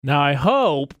Now, I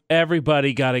hope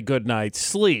everybody got a good night's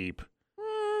sleep.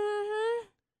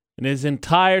 And isn't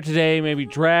tired today, maybe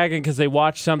dragging because they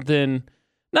watched something,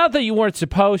 not that you weren't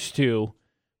supposed to,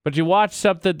 but you watched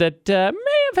something that may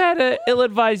have had an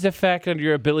ill-advised effect on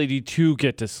your ability to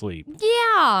get to sleep.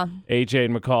 Yeah. AJ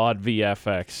and McCall at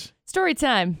VFX. Story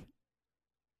time.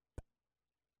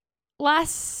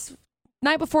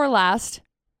 Night before last,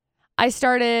 I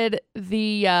started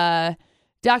the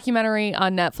documentary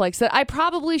on Netflix that I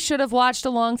probably should have watched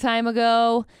a long time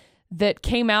ago, that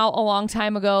came out a long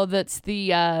time ago. That's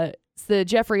the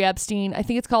Jeffrey Epstein. I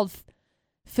think it's called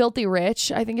Filthy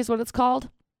Rich, I think is what it's called.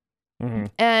 Mm-hmm.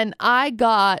 And I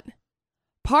got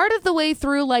part of the way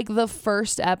through like the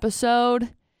first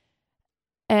episode,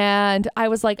 and I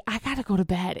was like, I gotta go to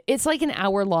bed. It's like an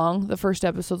hour long. The first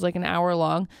episode's like an hour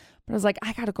long. But I was like,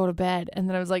 I gotta go to bed. And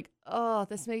then I was like, oh,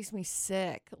 this makes me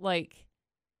sick. Like,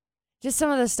 just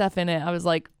some of the stuff in it, I was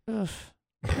like, ugh.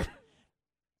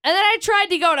 And then I tried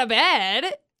to go to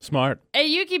bed. Smart. And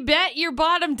you can bet your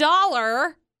bottom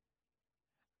dollar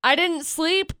I didn't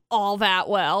sleep all that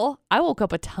well. I woke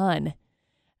up a ton.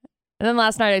 And then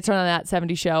last night I turned on that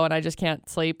 70s show, and I just can't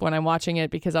sleep when I'm watching it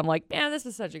because I'm like, man, this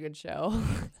is such a good show.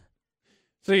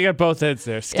 So you got both ends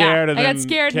there. Scared and then I got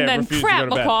scared and then crap,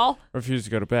 McCall. Refused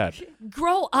to go to bed.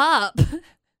 Grow up.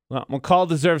 Well, McCall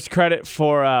deserves credit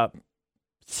for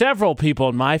several people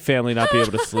in my family not be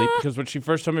able to sleep, because when she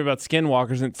first told me about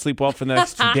skinwalkers, I didn't sleep well for the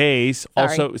next 2 days.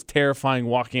 Also, it was terrifying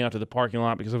walking out to the parking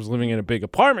lot because I was living in a big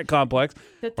apartment complex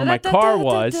where my car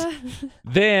was.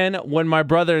 Then when my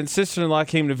brother and sister-in-law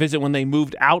came to visit when they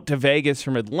moved out to Vegas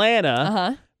from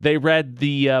Atlanta, they read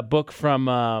the book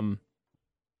from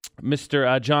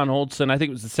Mr. John Holdson. I think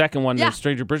it was the second one, the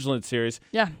Stranger Bridgeland series.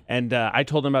 Yeah. And I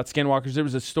told them about skinwalkers. There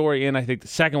was a story in, I think, the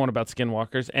second one about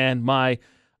skinwalkers. And my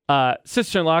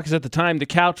sister-in-law, because at the time the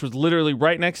couch was literally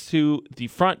right next to the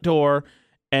front door,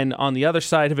 and on the other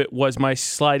side of it was my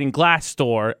sliding glass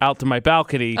door out to my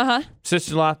balcony.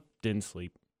 Sister-in-law didn't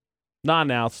sleep. Not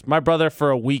announced. My brother,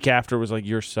 for a week after, was like,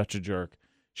 you're such a jerk.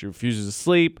 She refuses to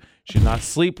sleep. She did not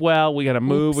sleep well. We got to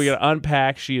move. We got to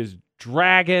unpack. She is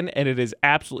dragging, and it is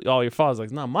absolutely all your fault. I was like,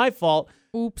 it's not my fault.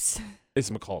 Oops. It's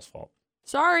McCall's fault.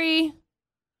 Sorry.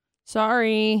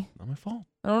 Not my fault.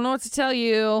 I don't know what to tell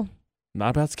you.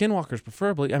 Not about skinwalkers,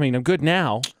 preferably. I mean, I'm good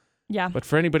now. Yeah. But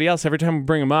for anybody else, every time we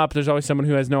bring them up, there's always someone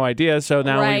who has no idea. So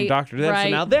now we doctor them. So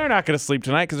now they're not going to sleep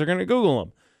tonight because they're going to Google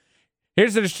them.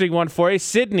 Here's an interesting one for you.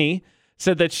 Sydney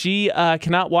said that she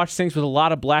cannot watch things with a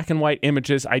lot of black and white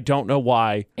images. I don't know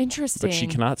why. Interesting. But she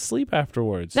cannot sleep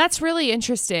afterwards. That's really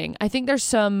interesting. I think there's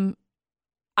some...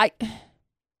 I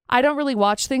don't really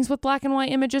watch things with black and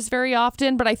white images very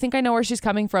often, but I think I know where she's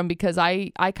coming from because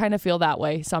I kind of feel that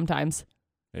way sometimes.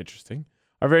 Interesting.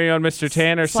 Our very own Mr.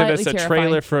 Tanner sent us a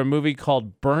trailer for a movie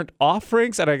called Burnt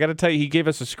Offerings, and I got to tell you, he gave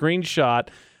us a screenshot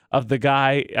of the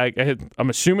guy. I'm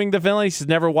assuming the villain. He says,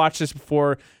 never watched this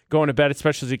before going to bed,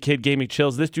 especially as a kid. Gave me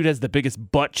chills. This dude has the biggest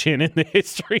butt chin in the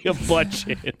history of butt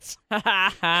chins.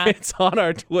 It's on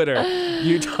our Twitter.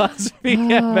 Utah's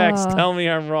VFX. Tell me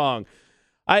I'm wrong.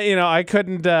 I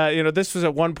couldn't, this was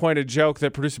at one point a joke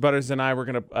that Producer Butters and I were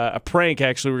going to, a prank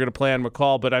actually, we're going to play on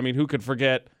McCall, but I mean, who could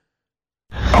forget?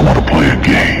 I want to play a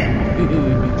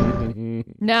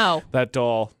game. No. That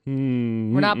doll.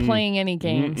 We're not playing any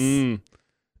games.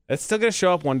 It's still going to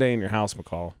show up one day in your house,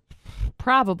 McCall.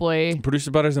 Probably.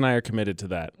 Producer Butters and I are committed to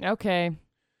that. Okay.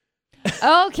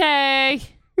 Okay.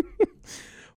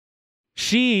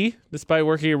 She, despite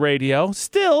working at radio,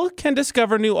 still can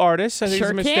discover new artists. I think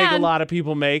it's a mistake a lot of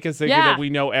people make is thinking that we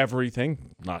know everything.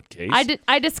 Not the case.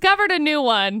 I discovered a new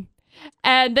one,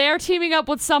 and they're teaming up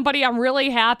with somebody I'm really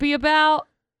happy about.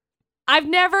 I've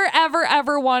never, ever,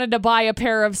 ever wanted to buy a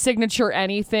pair of Signature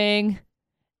anything,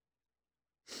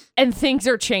 and things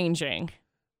are changing.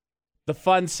 The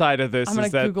fun side of this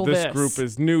is that this group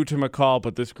is new to McCall,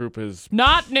 but this group is...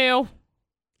 not new.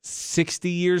 60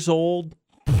 years old.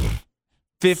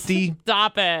 50.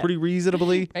 Stop it. Pretty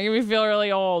reasonably. Making me feel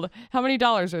really old. How many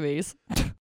dollars are these?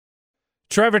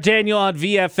 Trevor Daniel on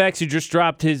VFX, who just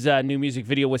dropped his new music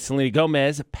video with Selena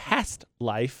Gomez, Past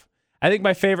Life. I think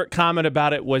my favorite comment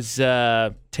about it was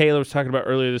Taylor was talking about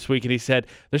earlier this week, and he said,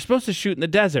 they're supposed to shoot in the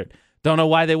desert. Don't know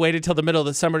why they waited till the middle of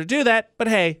the summer to do that, but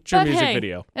hey, it's your music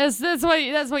video. That's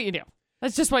what you do.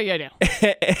 That's just what you do.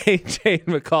 AJ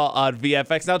and McCall on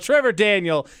VFX. Now, Trevor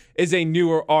Daniel is a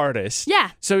newer artist. Yeah.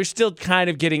 So you're still kind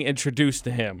of getting introduced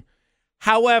to him.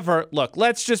 However, look,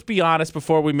 let's just be honest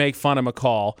before we make fun of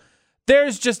McCall.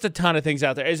 There's just a ton of things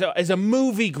out there. As a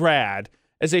movie grad,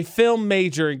 as a film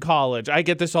major in college, I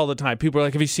get this all the time. People are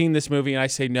like, have you seen this movie? And I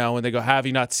say no. And they go, have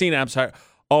you not seen it? I'm sorry.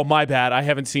 Oh, my bad. I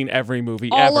haven't seen every movie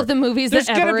All ever. of the movies There's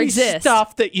that ever gonna be exist.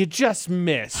 stuff that you just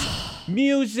miss.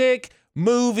 Music,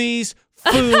 movies,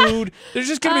 food. There's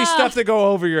just going to be stuff that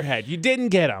go over your head. You didn't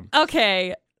get them.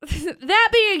 Okay. That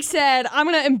being said, I'm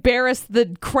going to embarrass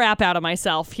the crap out of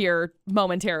myself here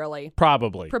momentarily.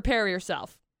 Probably. Prepare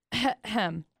yourself.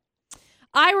 I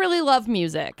really love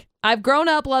music. I've grown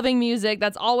up loving music.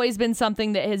 That's always been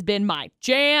something that has been my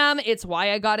jam. It's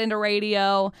why I got into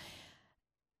radio.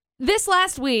 This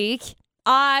last week,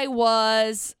 I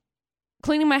was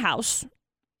cleaning my house,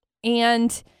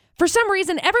 and for some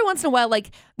reason, every once in a while,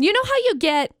 like, you know how you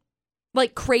get,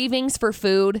 like, cravings for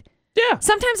food? Yeah.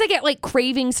 Sometimes I get, like,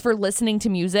 cravings for listening to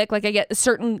music. Like, I get a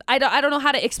certain, I don't know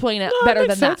how to explain it better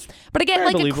than that. But I get,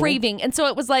 like, a craving. And so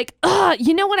it was like,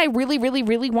 you know what I really, really,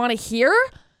 really want to hear?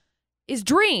 Is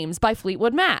Dreams by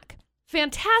Fleetwood Mac.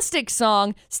 Fantastic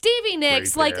song. Stevie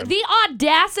Nicks, like, the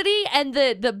audacity and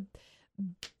the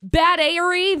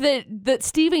bad-aery that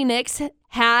Stevie Nicks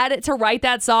had to write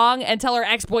that song and tell her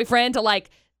ex-boyfriend to, like,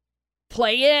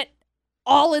 play it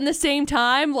all in the same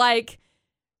time. Like,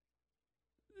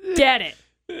 get it.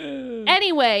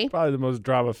 Anyway. Probably the most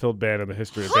drama-filled band in the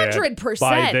history of 100%.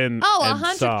 By then and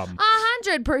 100%. some.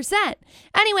 100%.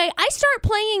 Anyway, I start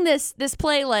playing this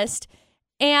playlist,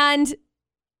 and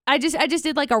I just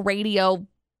did, like, a radio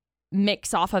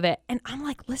mix off of it, and I'm,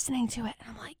 like, listening to it, and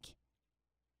I'm like,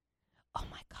 oh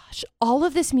my gosh, all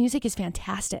of this music is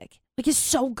fantastic. Like, it's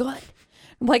so good.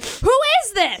 I'm like, who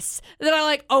is this? And then I,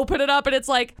 like, open it up, and it's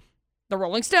like the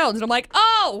Rolling Stones. And I'm like,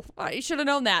 oh, I should have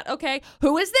known that. Okay,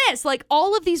 who is this? Like,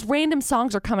 all of these random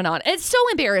songs are coming on. It's so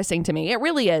embarrassing to me. It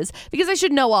really is, because I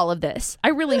should know all of this. I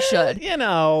really should. You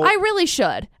know. I really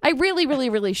should. I really, really,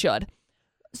 really should.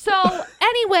 So,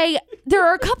 anyway, there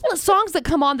are a couple of songs that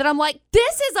come on that I'm like,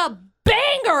 this is a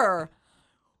banger.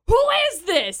 Who is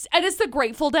this? And it's the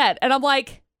Grateful Dead. And I'm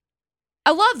like,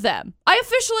 I love them. I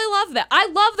officially love them. I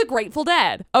love the Grateful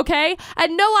Dead, okay? I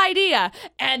had no idea.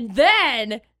 And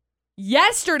then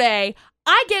yesterday,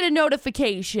 I get a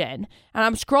notification, and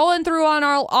I'm scrolling through on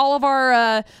all of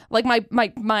our, like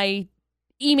my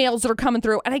emails that are coming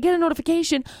through, and I get a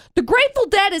notification. The Grateful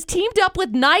Dead has teamed up with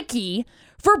Nike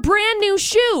for brand new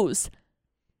shoes.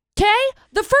 Okay?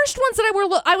 The first ones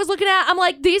that I was looking at, I'm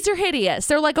like, these are hideous.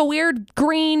 They're like a weird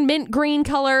green, mint green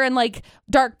color and like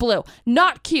dark blue.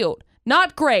 Not cute.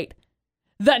 Not great.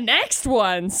 The next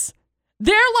ones,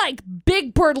 they're like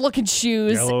Big Bird looking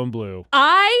shoes. Yellow and blue.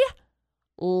 I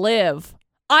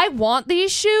want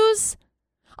these shoes.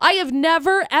 I have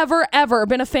never, ever, ever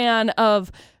been a fan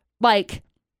of like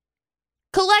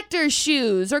collector's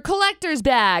shoes or collector's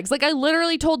bags. Like, I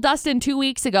literally told Dustin 2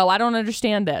 weeks ago, I don't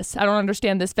understand this. I don't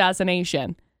understand this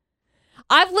fascination.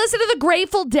 I've listened to the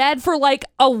Grateful Dead for like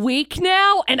a week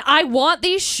now, and I want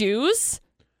these shoes.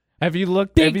 Have you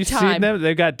looked? Big have you time. seen them?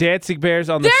 They've got dancing bears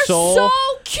on the They're sole. so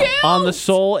cute. On the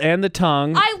sole and the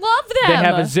tongue. I love them. They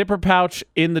have a zipper pouch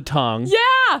in the tongue.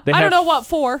 Yeah. They I don't have know what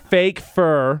for. Fake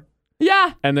fur.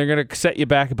 Yeah. And they're going to set you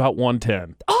back about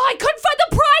 $110. Oh, I couldn't find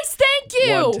the price. Thank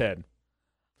you. $110.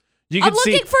 You can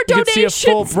looking for you can see a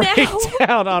full donations now.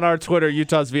 breakdown on our Twitter,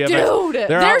 Utah's VFX. Dude,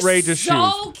 they're outrageous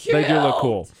so shoes. Cute. They do look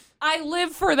cool. I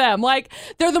live for them. Like,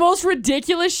 they're the most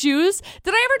ridiculous shoes.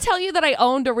 Did I ever tell you that I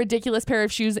owned a ridiculous pair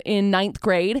of shoes in 9th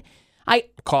grade?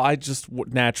 I just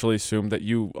naturally assumed that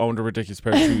you owned a ridiculous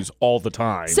pair of shoes all the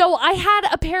time. So I had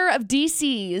a pair of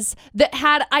DCs that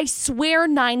had, I swear,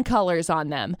 9 colors on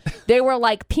them. They were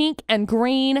like pink and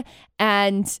green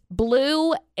and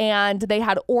blue, and they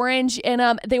had orange in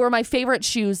them. They were my favorite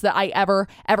shoes that I ever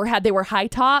had. They were high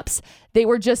tops. They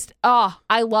were just,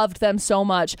 I loved them so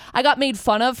much. I got made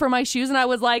fun of for my shoes, and I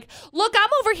was like, look, I'm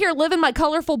over here living my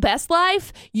colorful best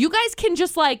life. You guys can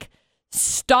just like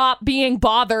stop being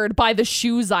bothered by the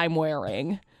shoes I'm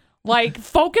wearing. Like,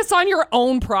 focus on your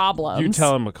own problems. You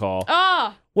tell him, McCall.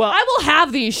 Well, I will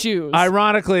have these shoes.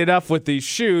 Ironically enough, with these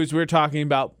shoes, we were talking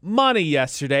about money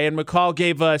yesterday, and McCall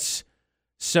gave us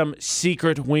some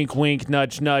secret wink, wink,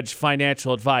 nudge, nudge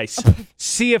financial advice.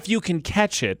 See if you can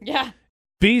catch it. Yeah.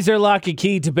 Bees are lock and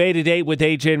key. Debate a date with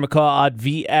AJ and McCall on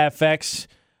VFX.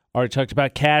 Already talked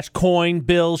about cash, coin,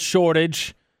 bills,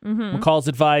 shortage. McCall's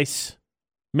advice.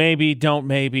 Maybe, don't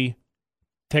maybe.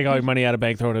 Take all your money out of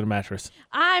bank, throw it in a mattress.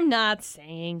 I'm not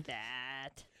saying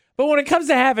that. But when it comes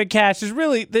to having cash, there's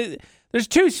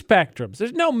two spectrums.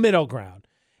 There's no middle ground.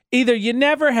 Either you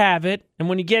never have it, and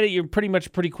when you get it, you're pretty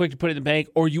quick to put it in the bank,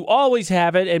 or you always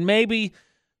have it, and maybe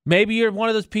you're one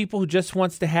of those people who just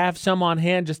wants to have some on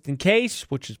hand just in case,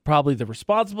 which is probably the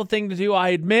responsible thing to do, I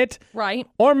admit. Right.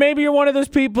 Or maybe you're one of those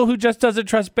people who just doesn't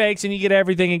trust banks and you get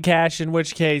everything in cash, in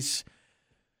which case,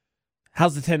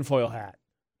 how's the tinfoil hat?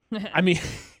 I mean,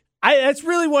 That's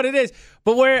really what it is.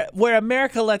 But where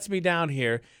America lets me down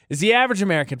here is the average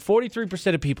American.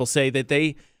 43% of people say that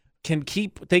they can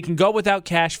go without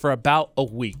cash for about a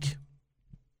week.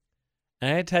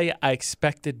 And I tell you, I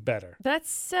expected better.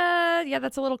 That's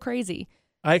that's a little crazy.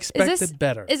 I expected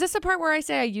better. Is this the part where I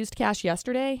say I used cash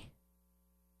yesterday?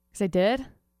 Because I did.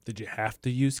 Did you have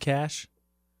to use cash?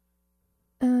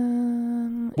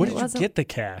 Where did you get the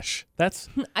cash?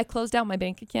 I closed out my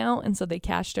bank account, and so they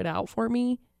cashed it out for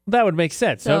me. That would make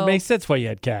sense. So it makes sense why you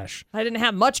had cash. I didn't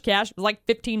have much cash. It was like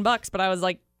 $15, but I was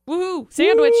like, woohoo,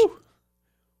 sandwich.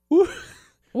 Woo.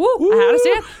 Woo.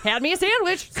 I had me a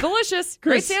sandwich. It's delicious.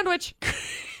 Great sandwich.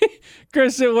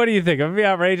 Kristen, what do you think? I'm going to be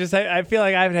outrageous. I feel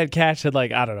like I haven't had cash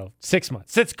in 6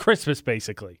 months. Since Christmas,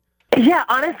 basically. Yeah,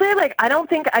 honestly, I don't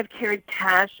think I've carried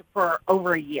cash for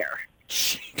over a year.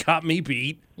 Got me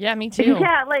beat. Yeah, me too.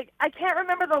 Yeah, I can't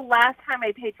remember the last time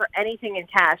I paid for anything in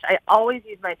cash. I always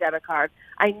use my debit card.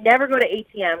 I never go to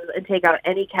ATMs and take out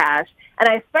any cash. And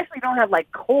I especially don't have,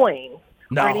 coins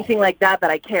or anything like that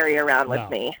I carry around with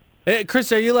me.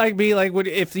 Chris, are you like me?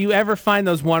 If you ever find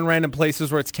those one random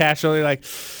places where it's cash only,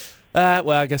 well,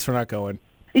 I guess we're not going.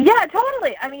 Yeah,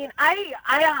 totally. I mean, I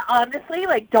honestly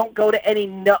don't go to any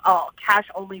cash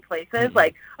only places.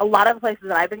 Mm-hmm. A lot of the places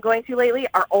that I've been going to lately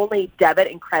are only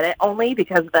debit and credit only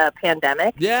because of the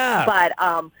pandemic. Yeah. But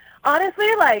honestly,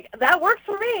 that works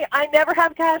for me. I never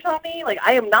have cash on me.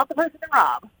 I am not the person to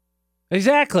rob.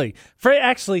 Exactly.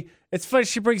 Actually, it's funny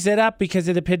she brings that up because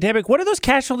of the pandemic. What are those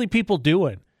cash only people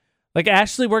doing?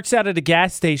 Ashley works out at a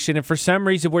gas station, and for some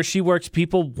reason where she works,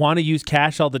 people want to use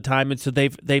cash all the time, and so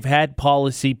they've had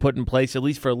policy put in place, at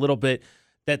least for a little bit,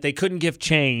 that they couldn't give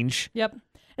change. Yep.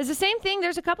 It's the same thing.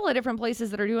 There's a couple of different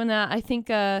places that are doing that. I think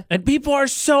and people are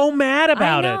so mad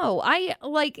about it. I know.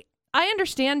 I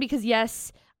understand because,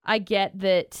 yes, I get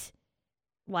that,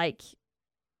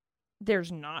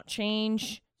 there's not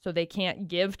change. So they can't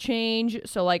give change.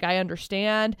 So, I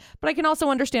understand. But I can also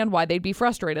understand why they'd be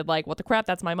frustrated. What the crap?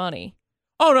 That's my money.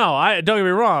 Oh, no. Don't get me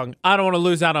wrong. I don't want to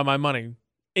lose out on my money,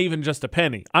 even just a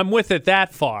penny. I'm with it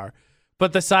that far.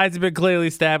 But the sides have been clearly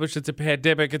established. It's a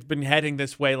pandemic. It's been heading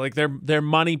this way. Their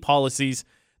money policies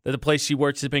that the place she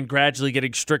works has been gradually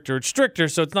getting stricter and stricter.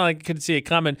 So it's not like you couldn't see it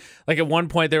coming. At one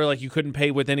point, they were you couldn't pay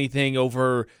with anything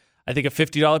over, I think, a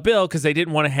 $50 bill because they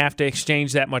didn't want to have to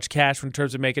exchange that much cash in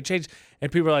terms of making change.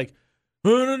 And people are like,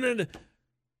 no.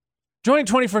 Join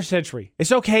 21st century.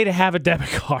 It's okay to have a debit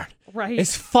card. Right.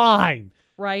 It's fine.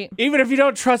 Right. Even if you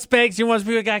don't trust banks, you want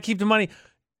people got to keep the money.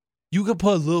 You can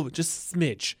put a little bit, just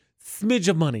smidge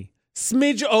of money.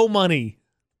 Smidge o' money.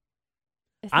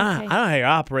 I don't know how you're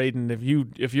operating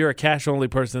if you're a cash only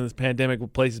person in this pandemic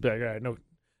with places be like, all right, no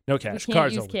cash. We can't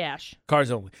Cards use only. cash.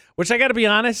 Cards only. Which I got to be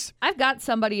honest. I've got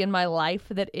somebody in my life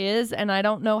that is, and I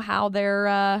don't know how they're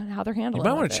handling it. You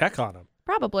might want to check on them.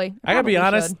 Probably. I got to be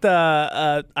honest.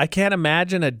 I can't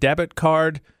imagine a debit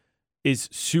card is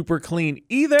super clean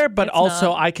either, but It's also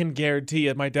not. I can guarantee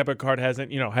it. My debit card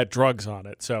hasn't, had drugs on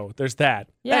it. So there's that.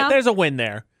 Yeah. There's a win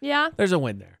there. Yeah. There's a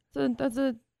win there. So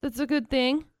that's a good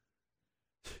thing.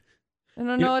 I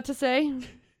don't know what to say.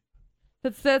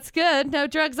 That's good. No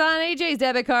drugs on AJ's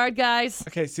debit card, guys.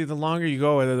 Okay, see, the longer you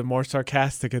go with it, the more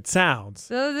sarcastic it sounds.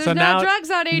 So there's So no now-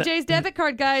 drugs on AJ's debit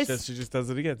card, guys. She just does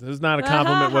it again. This is not a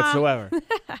compliment whatsoever.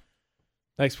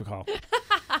 Thanks, McCall.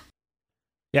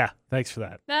 Yeah, thanks for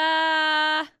that.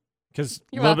 Because a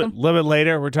You're little welcome. bit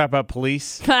later, we're talking about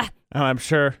police. I'm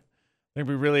sure they're going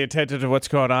to be really attentive to what's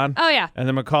going on. Oh, yeah. And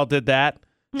then McCall did that.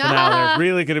 So now they're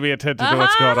really going to be attentive to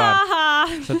what's going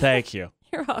on. So thank you.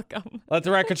 You're welcome. Let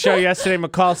the record show yesterday,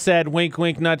 McCall said, wink,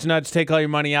 wink, nudge, nudge, take all your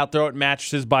money out, throw it in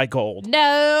mattresses, buy gold.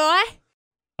 No.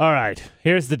 All right,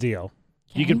 here's the deal.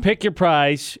 You can pick your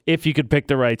prize if you could pick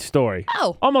the right story.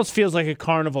 Oh. Almost feels like a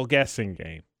carnival guessing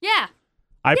game. Yeah.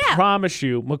 I promise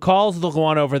you, McCall's the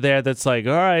one over there that's like,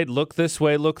 all right, look this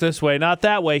way, not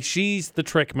that way. She's the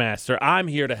trick master. I'm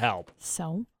here to help.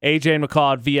 So? AJ and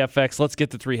McCall at VFX. Let's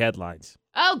get the 3 headlines.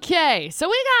 Okay, so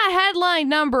we got headline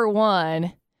number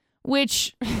 1,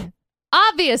 which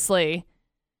obviously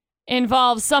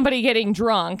involves somebody getting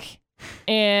drunk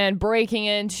and breaking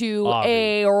into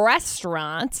a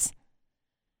restaurant,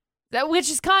 which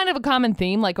is kind of a common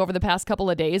theme. Over the past couple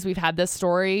of days, we've had this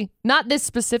story, not this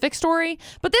specific story,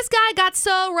 but this guy got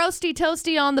so roasty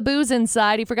toasty on the booze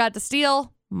inside, he forgot to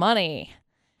steal money.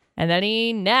 And then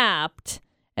he napped,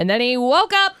 and then he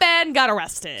woke up and got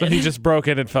arrested. So he just broke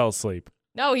in and fell asleep.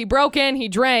 No, he broke in, he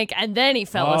drank, and then he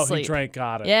fell asleep. He drank,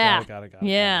 got it. Yeah. Got it.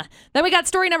 Yeah. Then we got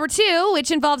story number 2,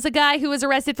 which involves a guy who was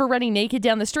arrested for running naked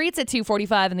down the streets at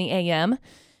 2:45 in the a.m. And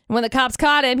when the cops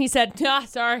caught him, he said,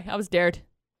 sorry, I was dared.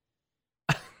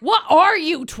 What are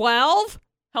you, 12?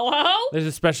 Hello? There's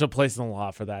a special place in the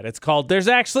law for that. It's called There's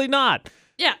Actually Not.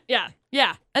 Yeah.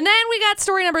 And then we got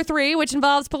story number 3, which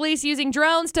involves police using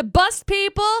drones to bust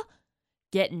people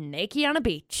getting naked on a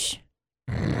beach.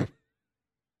 That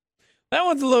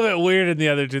one's a little bit weirder than the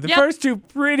other two. The Yep. first two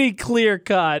pretty clear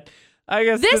cut. I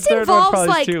guess This the third one involves probably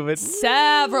like two, but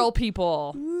several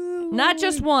people. Not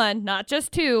just one, not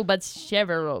just two, but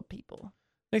several people.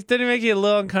 like, did it make you a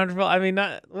little uncomfortable? I mean,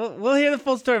 not. We'll hear the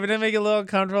full story, but did it make you a little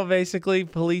uncomfortable? Basically,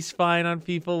 police spying on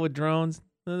people with drones.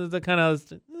 The kind of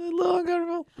a little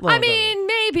uncomfortable.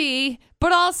 Maybe,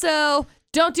 but also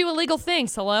don't do illegal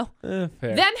things. Hello, fair.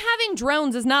 them having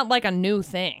drones is not like a new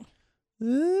thing.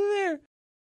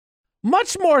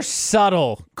 Much more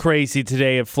subtle crazy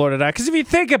today in Florida. Because if you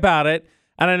think about it,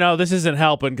 and I know this isn't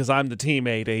helping because I'm the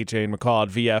teammate, AJ and McCall at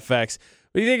VFX.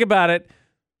 But you think about it,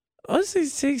 most of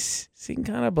these things seem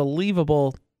kind of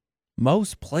believable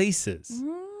most places.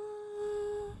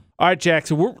 All right,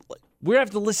 Jackson, we're going to have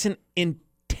to listen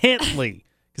intently.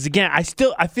 Because, again, I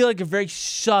feel like you're very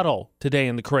subtle today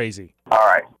in the crazy. All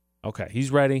right. Okay,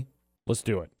 he's ready. Let's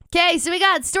do it. Okay, so we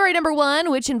got story number 1,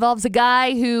 which involves a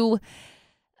guy who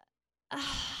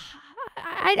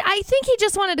I think he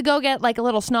just wanted to go get like a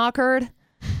little snockered.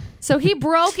 So he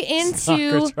broke into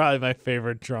Snocker's probably my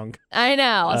favorite drunk. I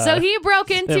know. So he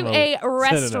broke into a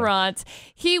restaurant.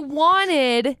 He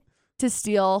wanted to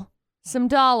steal some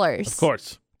dollars. Of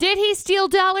course. Did he steal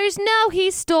dollars? No,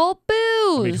 he stole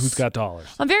booze. I mean, who's got dollars?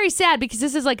 I'm very sad because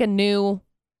this is like a new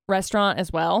restaurant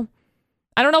as well.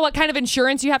 I don't know what kind of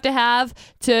insurance you have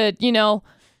to,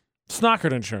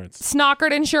 Snockered insurance.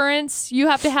 snockered insurance you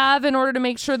have to have in order to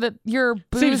make sure that your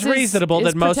booze Seems reasonable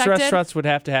is that most protected. restaurants would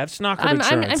have to have snockered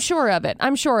insurance. I'm sure of it.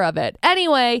 I'm sure of it.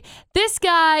 Anyway, this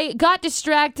guy got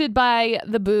distracted by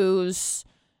the booze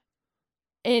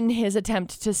in his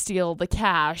attempt to steal the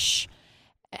cash.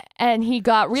 And he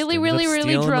got really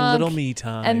Stealing drunk. A little me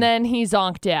time. And then he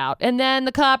zonked out. And then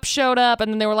the cops showed up and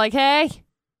then they were like, hey,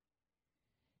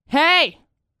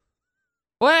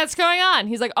 what's going on?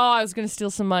 He's like, I was going to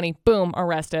steal some money. Boom,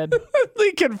 arrested.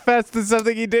 He confessed to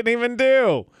something he didn't even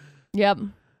do. Yep.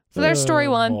 So there's story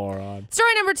 1. Moron.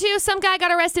 Story number 2, some guy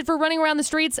got arrested for running around the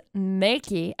streets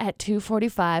naked at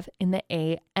 2:45 in the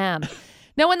a.m.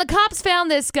 Now, when the cops found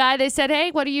this guy, they said,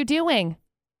 hey, what are you doing?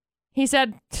 He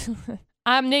said,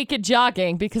 I'm naked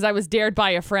jogging because I was dared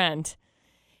by a friend.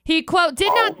 He, quote,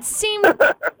 did not seem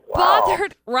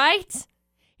bothered, right?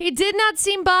 He did not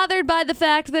seem bothered by the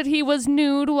fact that he was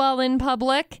nude while in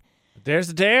public. There's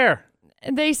a dare.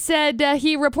 They said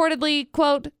he reportedly,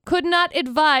 quote, could not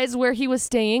advise where he was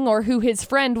staying or who his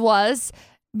friend was,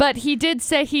 but he did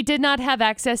say he did not have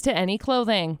access to any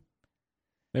clothing.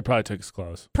 They probably took his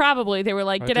clothes. Probably. They were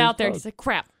like, get out there. He's like,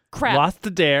 crap. Lost the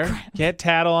dare. Can't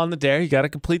tattle on the dare. You got to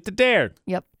complete the dare.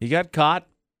 Yep. He got caught.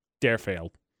 Dare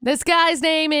failed. This guy's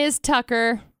name is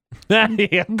Tucker.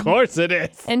 Yeah, of course it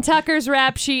is. And Tucker's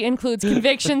rap sheet includes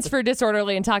convictions for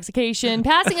disorderly intoxication,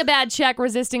 passing a bad check,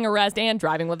 resisting arrest, and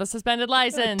driving with a suspended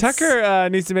license. Tucker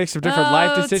needs to make some different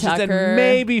life decisions Tucker. and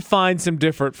maybe find some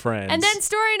different friends. And then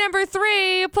story number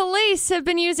 3, police have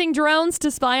been using drones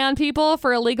to spy on people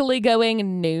for illegally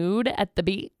going nude at the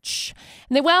beach.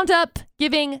 And they wound up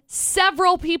giving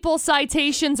several people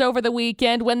citations over the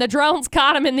weekend when the drones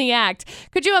caught them in the act.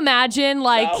 Could you imagine,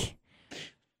 like...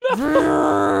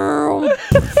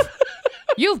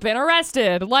 You've been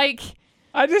arrested. Like,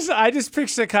 I just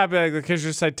picture a copy like here's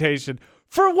your citation.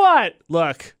 For what?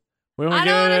 Look, we I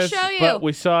don't want want to show you. But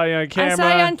we saw you on camera. I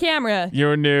saw you on camera. You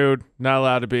were nude. Not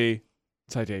allowed to be.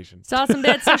 Citation. Saw some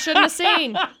bits I shouldn't have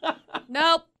seen.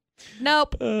 Nope.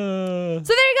 So there you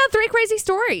go. 3 crazy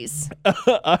stories.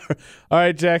 All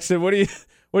right, Jackson. What are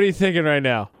you thinking right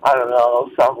now? I don't know.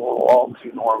 Sounds a little all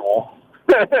too normal.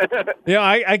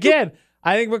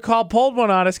 I think McCall pulled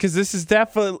one on us because this is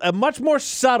definitely a much more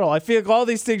subtle. I feel like all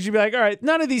these things you'd be like, all right,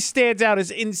 none of these stands out as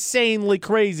insanely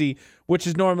crazy, which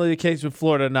is normally the case with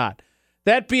Florida not.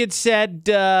 That being said,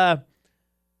 I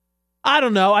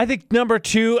don't know. I think number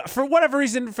 2, for whatever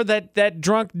reason, for that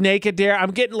drunk naked dare,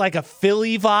 I'm getting like a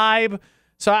Philly vibe.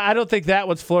 So I don't think that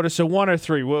one's Florida. So 1 or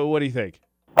 3. What do you think?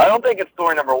 I don't think it's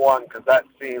story number 1 because that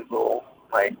seems a little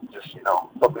like just,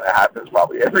 something that happens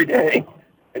probably every day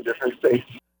in different states.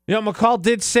 McCall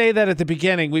did say that at the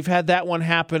beginning. We've had that one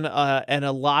happen in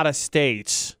a lot of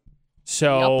states.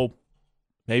 So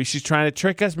maybe she's trying to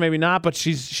trick us, maybe not. But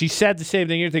she said the same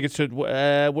thing you're thinking. So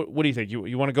what do you think?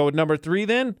 You want to go with number 3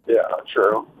 then? Yeah,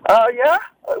 true. Yeah,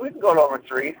 we can go to number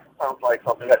 3. Sounds like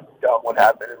something that would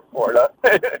happen in Florida.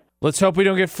 Let's hope we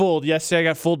don't get fooled. Yesterday I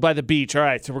got fooled by the beach. All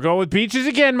right, so we're going with beaches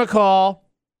again, McCall.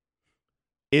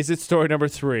 Is it story number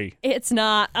 3? It's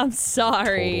not. I'm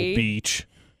sorry. Total beach.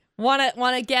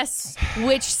 Wanna guess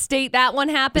which state that one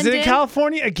happened Is it in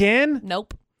California again?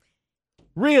 Nope.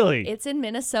 Really? It's in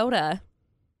Minnesota.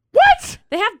 What?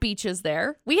 They have beaches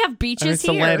there. We have beaches It's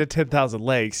here. the land of 10,000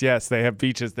 lakes. Yes, they have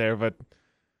beaches there, but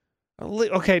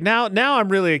okay, now I'm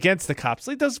really against the cops.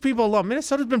 Leave those people alone.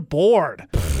 Minnesota's been bored.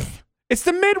 It's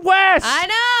the Midwest.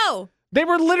 I know. They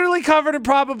were literally covered in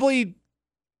probably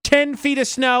 10 feet of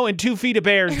snow and 2 feet of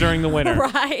bears during the winter.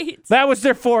 Right. That was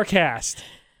their forecast.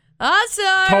 I'm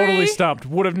sorry. Totally stumped.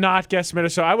 Would have not guessed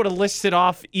Minnesota. I would have listed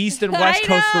off East and West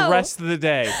Coast the rest of the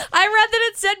day. I read that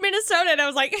it said Minnesota, and I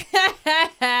was like,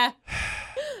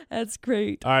 that's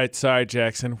great. All right, sorry,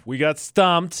 Jackson. We got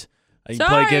stumped. You can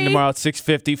play Sorry. again tomorrow at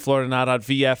 6:50. Florida Not on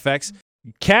VFX.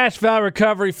 Cash Value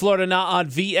Recovery, Florida Not on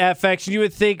VFX. You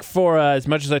would think for as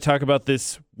much as I talk about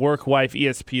this work wife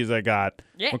ESP as I got,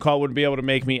 McCall wouldn't be able to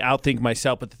make me outthink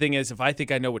myself. But the thing is, if I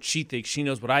think I know what she thinks, she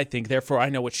knows what I think. Therefore, I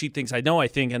know what she thinks I know I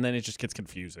think, and then it just gets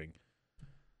confusing.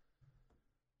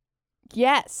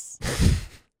 Yes.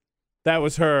 That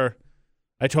was her.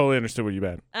 I totally understood what you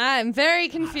meant. I'm very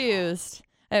confused.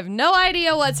 I have no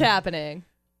idea what's happening.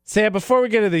 Sam, before we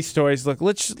get into these stories, look,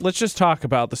 let's just talk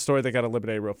about the story that got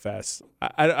eliminated real fast.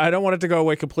 I don't want it to go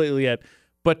away completely yet,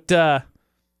 but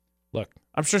look,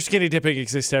 I'm sure skinny dipping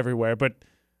exists everywhere, but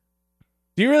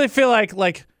do you really feel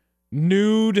like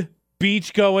nude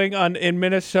beach going in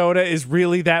Minnesota is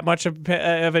really that much of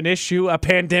an issue, a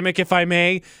pandemic, if I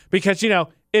may? Because,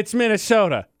 it's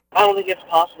Minnesota. I don't think it's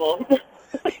possible.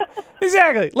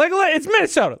 Exactly. Like, it's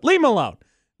Minnesota. Leave them alone.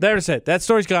 There's it. That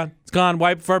story's gone. It's gone.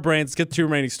 Wipe it for our brains. Let's get the two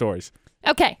remaining stories.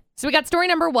 Okay, so we got story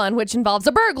number 1, which involves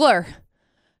a burglar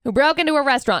who broke into a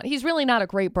restaurant. He's really not a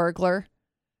great burglar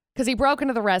because he broke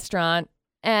into the restaurant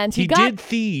and he did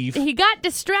thieve. He got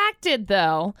distracted,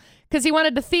 though, because he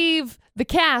wanted to thieve the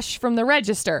cash from the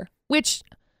register, which,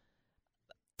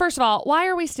 first of all, why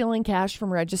are we stealing cash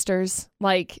from registers?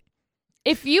 Like,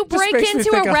 if you break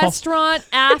into a restaurant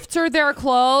after they're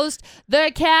closed,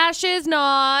 the cash is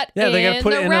not in the register. Yeah, they got to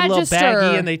put it in a little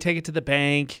baggie and they take it to the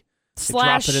bank.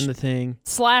 Drop it in the thing.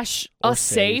 / a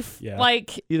safe. Yeah.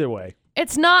 Like, either way.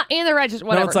 It's not in the register.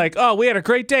 Whatever. No, it's like, oh, we had a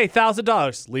great day,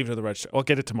 $1,000. Leave it in the register. I'll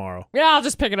get it tomorrow. Yeah, I'll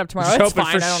just pick it up tomorrow. Just It's hoping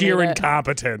fine. for sheer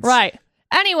incompetence. Right.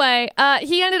 Anyway,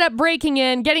 he ended up breaking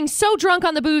in, getting so drunk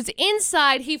on the booze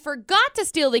inside, he forgot to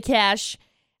steal the cash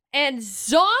and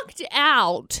zonked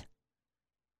out.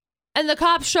 And the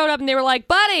cops showed up and they were like,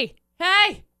 buddy,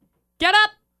 hey, get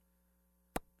up.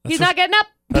 He's not getting up.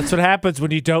 That's what happens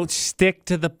when you don't stick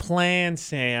to the plan,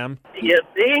 Sam. You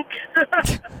think?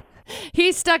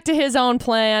 He stuck to his own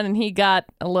plan and he got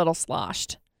a little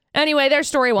sloshed. Anyway, there's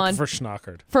story 1. For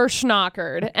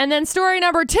schnockered. And then story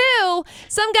number 2,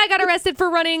 some guy got arrested for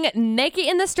running naked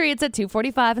in the streets at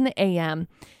 2:45 in the a.m.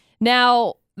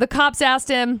 Now, the cops asked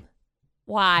him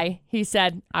why. He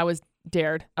said, I was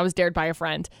dared by a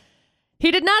friend. He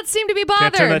did not seem to be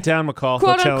bothered. Can't turn that down, McCall.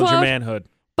 Quote, He'll challenge unquote, your manhood.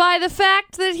 By the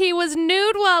fact that he was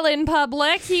nude while in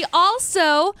public. He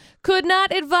also could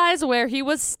not advise where he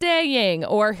was staying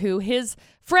or who his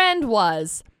friend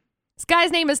was. This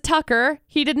guy's name is Tucker.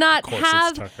 He did not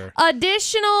have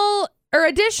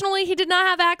additionally, he did not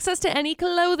have access to any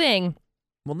clothing.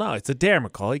 Well, no, it's a dare,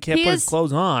 McCall. He can't put his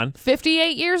clothes on.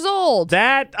 58 years old.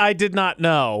 That I did not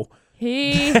know.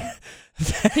 He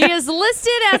is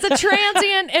listed as a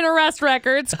transient in arrest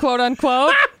records, quote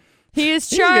unquote. He is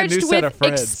charged with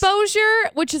exposure,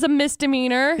 which is a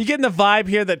misdemeanor. You getting the vibe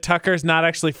here that Tucker's not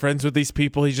actually friends with these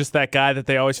people? He's just that guy that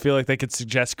they always feel like they could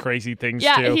suggest crazy things to.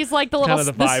 Yeah, he's like the little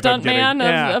stunt man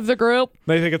of the group.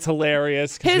 They think it's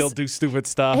hilarious because he'll do stupid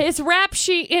stuff. His rap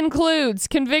sheet includes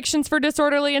convictions for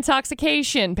disorderly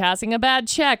intoxication, passing a bad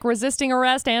check, resisting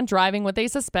arrest, and driving with a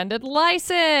suspended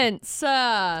license.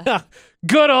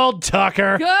 Good old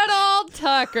Tucker.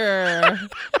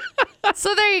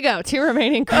 So there you go. 2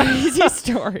 remaining crazy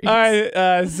stories. All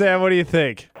right, Sam, what do you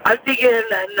think? I'm thinking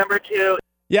number 2.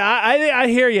 Yeah, I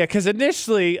hear you, because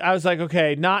initially I was like,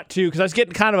 okay, not 2, because I was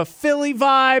getting kind of a Philly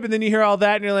vibe, and then you hear all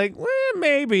that, and you're like,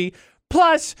 maybe.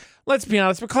 Plus, let's be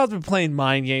honest, McCall's been playing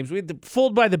mind games. We had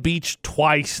fooled by the beach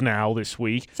twice now this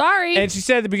week. Sorry. And she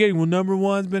said at the beginning, well, number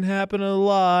 1's been happening a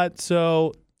lot,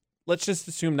 so let's just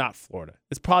assume not Florida.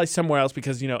 It's probably somewhere else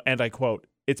because, and I quote,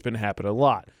 it's been happening a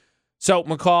lot. So,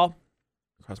 McCall,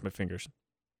 cross my fingers.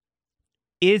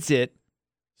 Is it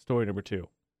story number 2?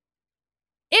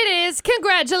 It is.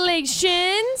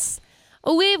 Congratulations.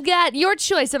 We've got your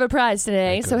choice of a prize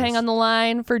today. So hang on the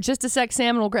line for just a sec,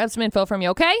 Sam, and we'll grab some info from you,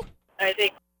 okay? I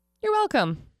think. You're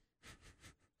welcome.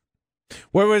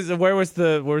 Where was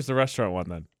the restaurant one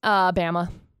then? Bama.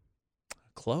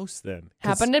 Close then.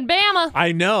 Happened in Bama.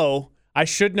 I know. I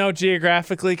should know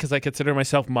geographically because I consider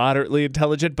myself moderately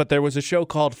intelligent, but there was a show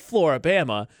called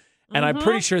Floribama, and I'm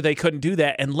pretty sure they couldn't do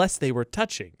that unless they were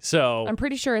touching. So I'm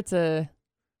pretty sure it's a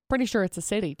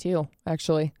city too,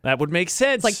 actually. That would make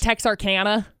sense. It's like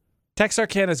Texarkana.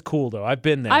 Texarkana is cool though. I've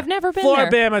been there. I've never been there.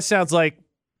 Floribama sounds like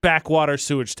backwater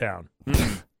sewage town.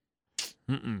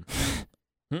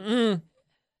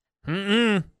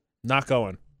 Not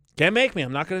going. Can't make me.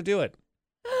 I'm not going to do it.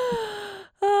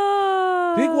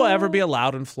 Do you think we'll ever be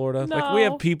allowed in Florida? No. Like we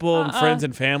have people and friends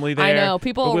and family there. I know.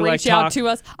 People we, reach out to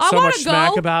us. I so want much to smack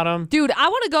go. about them. Dude, I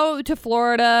want to go to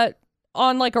Florida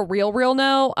on like a real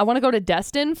note. I want to go to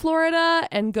Destin, Florida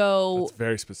and go. That's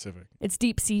very specific. It's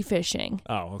deep sea fishing.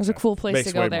 Oh, okay. There's a cool place Makes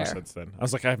to go way there. More sense then. I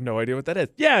was like, I have no idea what that is.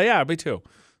 Yeah, me too.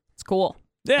 It's cool.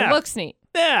 Yeah. It looks neat.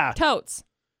 Yeah. Totes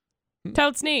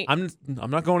neat. I'm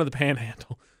not going to the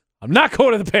Panhandle. I'm not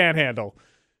going to the Panhandle.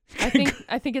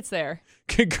 I think it's there.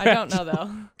 I don't know though.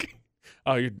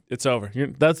 Oh, it's over.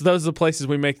 Those are the places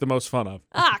we make the most fun of.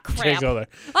 Ah, crap. Can't go there.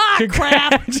 Ah,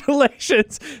 crap.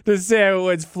 Congratulations to Sam who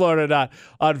wins Florida Not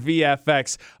on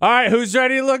VFX. All right, who's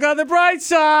ready to look on the bright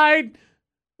side?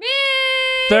 Me.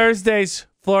 Thursday's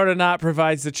Florida Not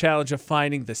provides the challenge of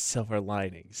finding the silver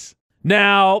linings.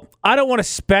 Now, I don't want to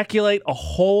speculate a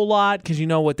whole lot because you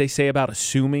know what they say about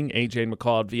assuming, AJ and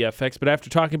McCall at VFX, but after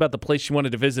talking about the place you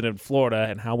wanted to visit in Florida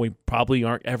and how we probably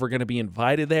aren't ever going to be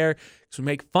invited there because we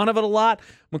make fun of it a lot,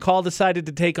 McCall decided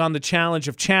to take on the challenge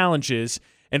of challenges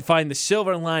and find the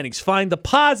silver linings, find the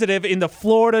positive in the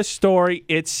Florida story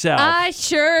itself. I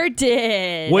sure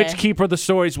did. Which keeper of the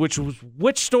stories, which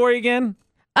story again?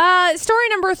 Story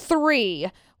number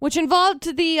 3. Which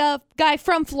involved the guy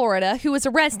from Florida who was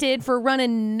arrested for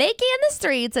running naked in the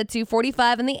streets at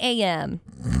 2:45 in the a.m.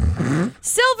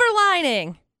 Silver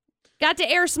lining. Got to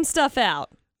air some stuff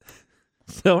out.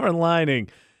 Silver lining.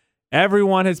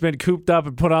 Everyone has been cooped up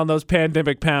and put on those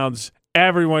pandemic pounds.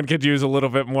 Everyone could use a little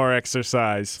bit more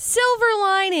exercise. Silver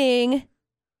lining.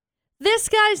 This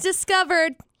guy's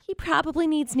discovered he probably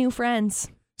needs new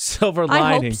friends. Silver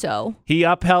lining. I hope so. He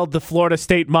upheld the Florida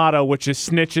state motto, which is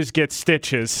snitches get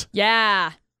stitches.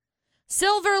 Yeah.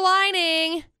 Silver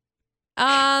lining.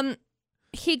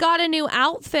 He got a new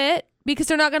outfit because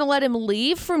they're not going to let him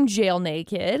leave from jail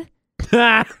naked.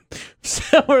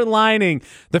 Silver lining.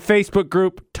 The Facebook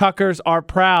group Tuckers Are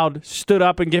Proud stood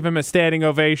up and gave him a standing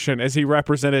ovation as he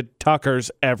represented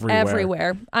Tuckers everywhere.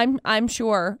 Everywhere. I'm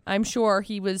sure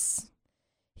he was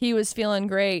feeling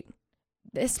great.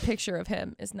 This picture of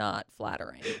him is not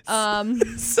flattering.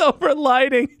 Silver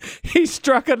lining. He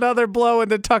struck another blow in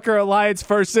the Tucker Alliance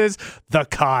versus the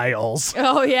Kyles.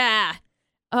 Oh, yeah.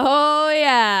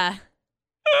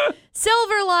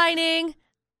 Silver lining.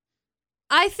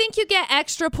 I think you get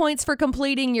extra points for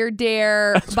completing your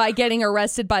dare by getting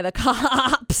arrested by the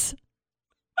cops.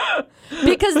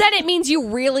 Because then it means you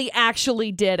really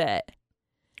actually did it.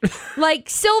 Like,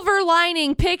 silver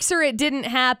lining, Pixar, it didn't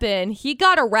happen. He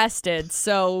got arrested,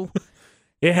 so...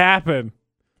 It happened.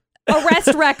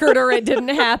 Arrest record or it didn't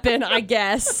happen, I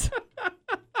guess.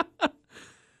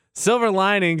 Silver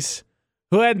linings.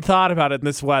 Who hadn't thought about it in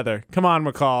this weather? Come on,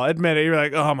 McCall. Admit it. You're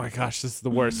like, oh my gosh, this is the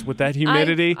worst. With that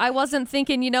humidity. I wasn't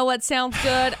thinking, you know what sounds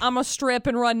good? I'm going to strip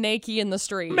and run naked in the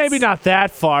streets. Maybe not that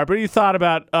far, but you thought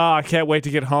about, oh, I can't wait to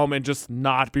get home and just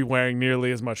not be wearing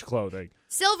nearly as much clothing.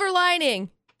 Silver lining.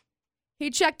 He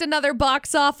checked another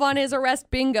box off on his arrest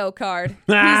bingo card.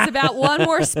 He's about one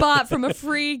more spot from a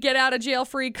free get out of jail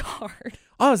free card.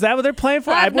 Oh, is that what they're playing for?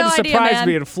 I wouldn't surprise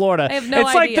me in Florida. I have no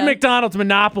It's like idea. the McDonald's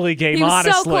Monopoly game, He was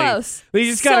honestly. so close. You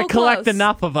just got to So collect close.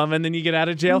 enough of them and then you get out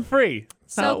of jail free.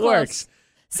 That's So how it close. works.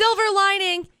 Silver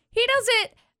lining. He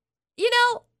doesn't,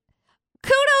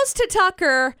 kudos to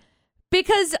Tucker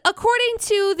because according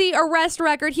to the arrest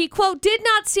record, he, quote, did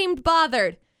not seem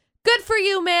bothered. Good for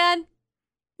you, man.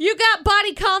 You got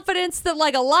body confidence that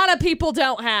like a lot of people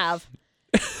don't have.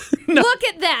 No. Look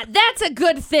at that. That's a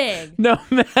good thing. No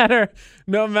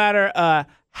matter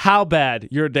how bad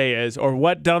your day is or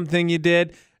what dumb thing you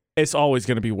did, it's always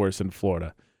going to be worse in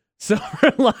Florida.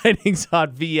 Silver linings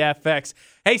on VFX.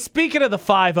 Hey, speaking of the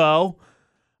 5-0,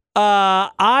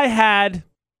 I had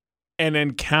an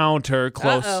encounter,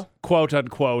 quote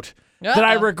unquote, that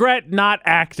I regret not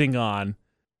acting on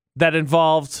that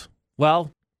involved,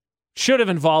 well, should have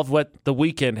involved what the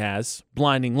weekend has,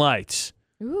 blinding lights.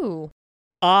 Ooh.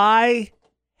 I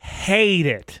hate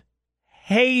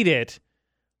it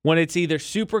when it's either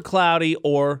super cloudy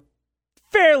or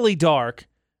fairly dark.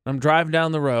 I'm driving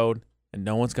down the road and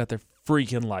no one's got their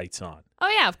freaking lights on. Oh,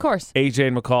 yeah, of course. AJ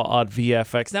and McCall on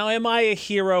VFX. Now, am I a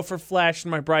hero for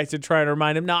flashing my brights and trying to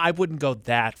remind him? No, I wouldn't go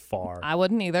that far. I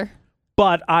wouldn't either.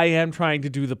 but I am trying to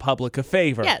do the public a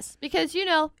favor. Yes, because,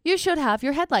 you should have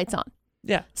your headlights on.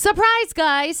 Yeah. Surprise,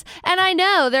 guys. And I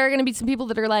know there are going to be some people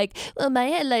that are like, well, my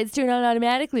headlights turn on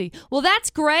automatically. Well, that's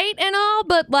great and all,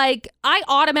 but, I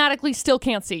automatically still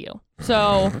can't see you.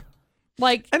 So,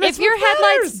 if your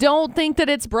headlights don't think that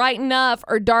it's bright enough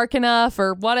or dark enough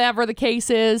or whatever the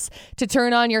case is to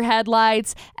turn on your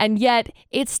headlights, and yet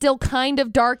it's still kind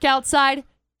of dark outside,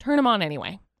 turn them on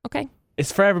anyway, okay?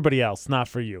 It's for everybody else, not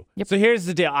for you. Yep. So here's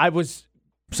the deal. I was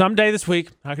someday this week,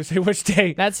 I'm not going to say which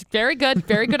day. That's very good.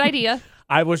 Very good idea.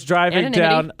 I was driving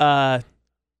down 10th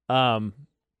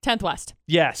West.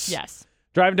 Yes.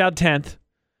 Driving down 10th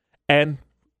and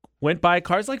went by a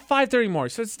car. It's like 5:30 more,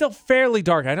 so it's still fairly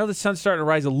dark. I know the sun's starting to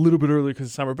rise a little bit earlier because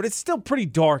of summer, but it's still pretty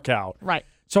dark out. Right.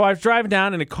 So I was driving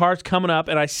down and a car's coming up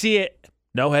and I see it,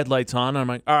 no headlights on. I'm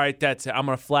like, all right, that's it. I'm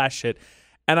going to flash it.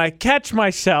 And I catch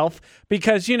myself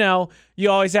because, you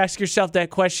always ask yourself that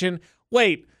question,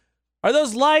 wait, are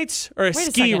those lights or a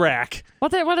ski rack?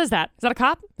 What is that? Is that a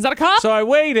cop? So I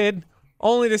waited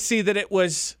only to see that it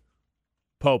was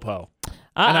Popo.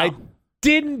 And I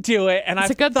didn't do it. And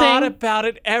I've thought about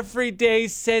it every day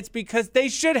since because they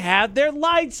should have their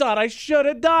lights on. I should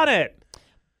have done it.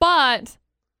 But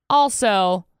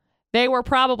also, they were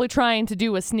probably trying to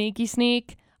do a sneaky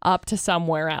sneak up to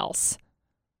somewhere else.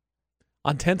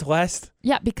 On 10th West?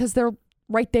 Yeah, because they're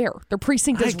right there. Their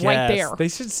precinct is right there. They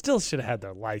should have had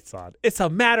their lights on. It's a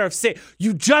matter of safety.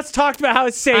 You just talked about how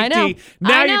it's safety. I know.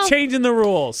 Now you're changing the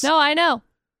rules. No, I know.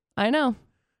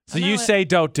 So you say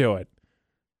don't do it.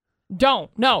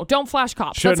 Don't flash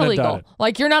cops. Shouldn't That's illegal. have done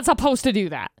it. You're not supposed to do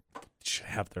that. Should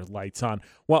have their lights on.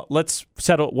 Well, let's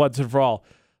settle it once and for all.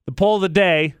 The poll of the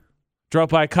day, drove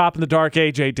by a cop in the dark,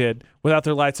 AJ did, without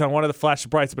their lights on. One of the flash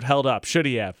brights, but held up. Should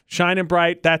he have? Shining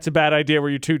bright, that's a bad idea were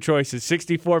your two choices.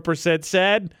 64%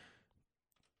 said...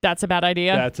 That's a bad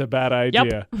idea. That's a bad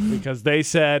idea. Yep. Because they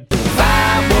said...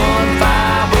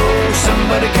 5150,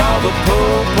 somebody call the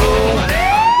po-po.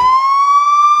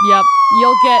 Yep.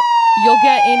 You'll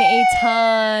get in a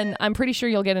ton. I'm pretty sure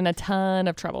you'll get in a ton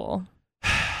of trouble.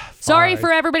 Sorry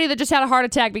for everybody that just had a heart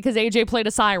attack because AJ played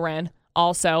a siren.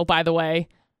 Also, by the way.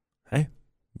 Hey,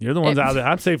 you're the ones out there.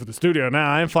 I'm safe with the studio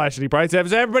now. I ain't flashing any brights. It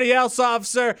was everybody else,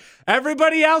 officer.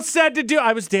 Everybody else said to do.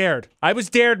 I was dared,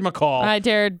 McCall. I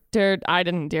dared. I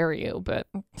didn't dare you, but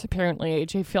apparently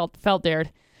AJ felt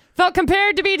dared. Felt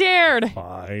compared to be dared.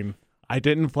 Fine. I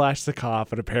didn't flash the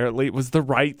cop, and apparently it was the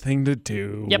right thing to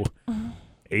do. Yep.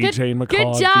 AJ and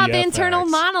McCall. Good job, VFX. internal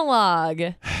monologue.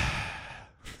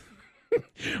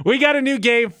 We got a new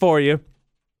game for you.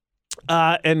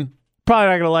 And probably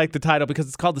not going to like the title because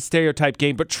it's called the Stereotype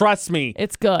Game, but trust me.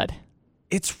 It's good.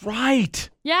 It's right.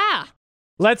 Yeah.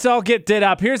 Let's all get dit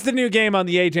up. Here's the new game on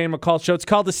the AJ and McCall Show. It's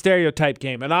called the Stereotype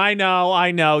Game. And I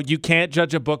know, you can't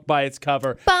judge a book by its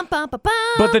cover. Bum, bum, bum, bum.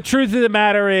 But the truth of the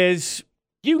matter is,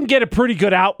 you can get a pretty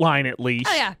good outline at least.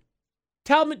 Oh, yeah.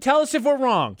 Tell us if we're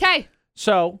wrong. Okay.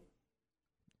 So,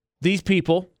 these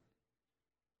people,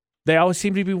 they always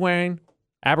seem to be wearing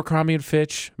Abercrombie &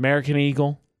 Fitch, American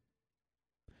Eagle.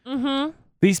 Mm-hmm.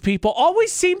 These people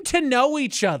always seem to know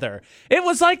each other. It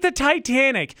was like the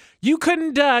Titanic. You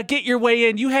couldn't get your way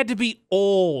in. You had to be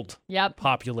old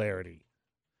popularity.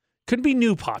 Couldn't be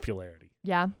new popularity.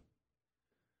 Yeah.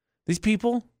 These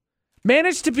people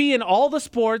managed to be in all the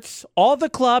sports, all the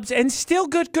clubs, and still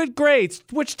good grades,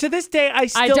 which to this day I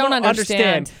still don't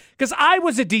understand. Because I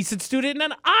was a decent student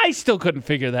and I still couldn't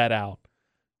figure that out.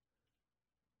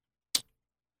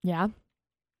 Yeah.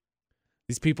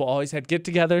 These people always had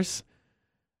get-togethers.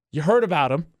 You heard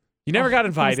about them. You never got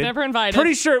invited. I was never invited.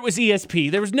 Pretty sure it was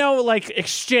ESP. There was no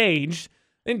exchange.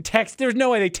 In text. There was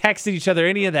no way they texted each other,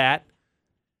 any of that.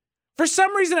 For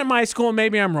some reason at my school, and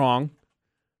maybe I'm wrong,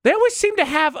 they always seemed to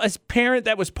have a parent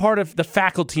that was part of the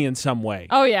faculty in some way.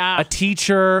 Oh, yeah. A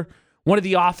teacher, one of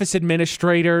the office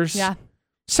administrators. Yeah.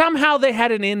 Somehow they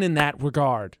had an in that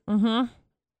regard. Mm-hmm.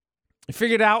 You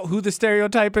figured out who the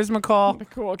stereotype is, McCall? The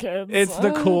cool kids. It's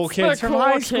the cool kids from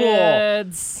high school.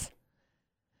 Kids.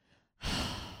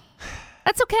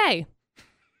 That's okay.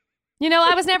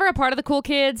 I was never a part of the cool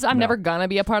kids. I'm never gonna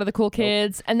be a part of the cool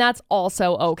kids, and that's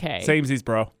also okay. Samesies,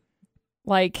 bro.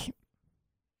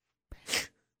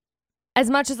 As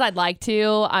much as I'd like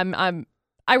to,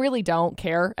 I really don't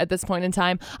care at this point in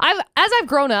time. As I've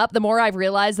grown up, the more I've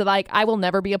realized that I will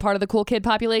never be a part of the cool kid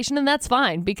population, and that's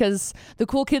fine because the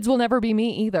cool kids will never be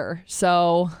me either.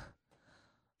 So,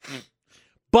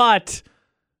 but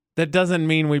that doesn't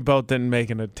mean we both didn't make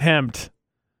an attempt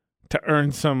to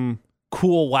earn some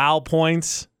cool wow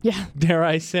points. Yeah, dare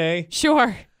I say?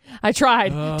 Sure, I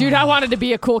tried, dude. I wanted to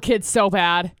be a cool kid so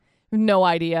bad. No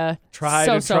idea. Tried.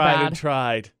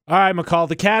 All right, McCall.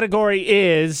 The category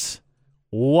is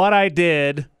what I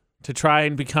did to try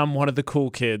and become one of the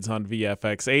cool kids on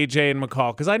VFX. AJ and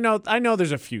McCall, because I know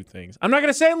there's a few things. I'm not going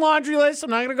to say laundry list. I'm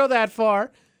not going to go that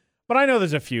far, but I know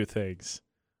there's a few things.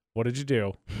 What did you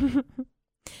do?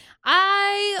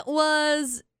 I'm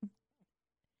going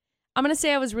to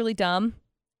say I was really dumb.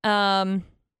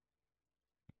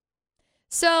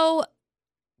 So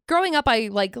growing up, I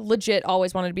legit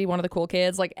always wanted to be one of the cool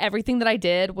kids. Like everything that I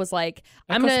did was like,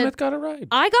 Smith got it right.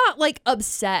 I got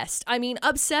obsessed. I mean,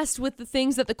 obsessed with the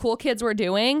things that the cool kids were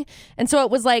doing. And so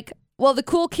it was like, well, the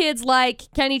cool kids like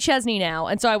Kenny Chesney now.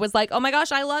 And so I was like, oh my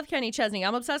gosh, I love Kenny Chesney.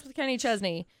 I'm obsessed with Kenny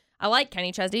Chesney. I like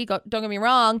Kenny Chesney. Don't get me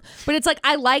wrong. But it's like,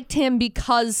 I liked him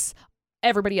because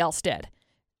everybody else did.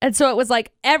 And so it was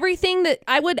like everything that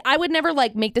I would never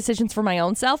make decisions for my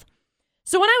own self.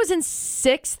 So when I was in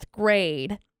 6th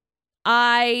grade,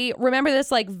 I remember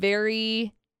this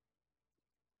very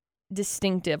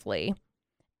distinctively.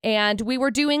 And we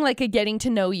were doing a getting to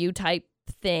know you type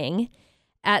thing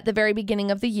at the very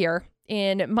beginning of the year.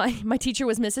 And my teacher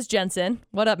was Mrs. Jensen.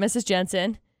 What up, Mrs.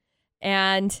 Jensen?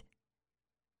 And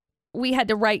we had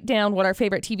to write down what our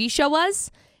favorite TV show was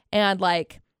and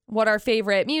what our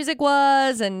favorite music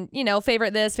was and,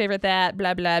 favorite this, favorite that,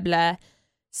 blah, blah, blah.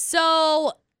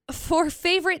 So for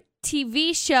favorite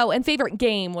TV show and favorite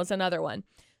game was another one.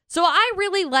 So I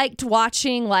really liked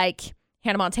watching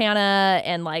Hannah Montana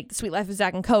and Sweet Life of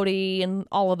Zack and Cody and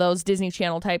all of those Disney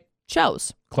Channel type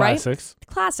shows. Classics. Right?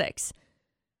 Classics.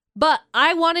 But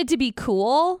I wanted to be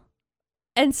cool.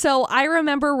 And so I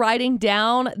remember writing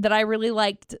down that I really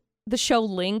liked the show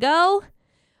Lingo,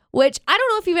 which I don't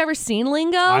know if you've ever seen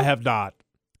Lingo. I have not.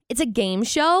 It's a game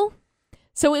show.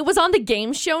 So it was on the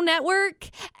Game Show Network.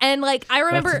 And I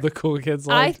remember That's what the cool kids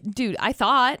like. I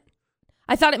thought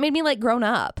it made me grown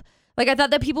up. I thought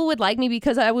that people would like me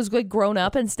because I was grown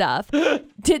up and stuff. Was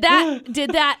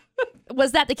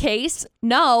that the case?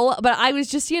 No, but I was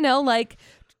just,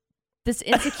 this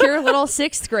insecure little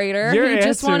 6th grader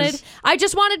I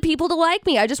just wanted people to like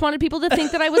me. I just wanted people to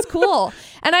think that I was cool.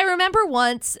 And I remember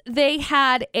once they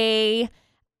had they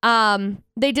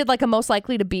did a most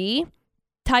likely to be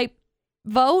type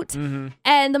vote. Mm-hmm.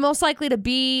 And the most likely to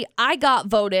be I got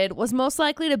voted was most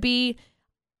likely to be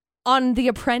on The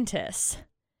Apprentice.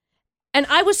 And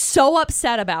I was so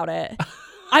upset about it.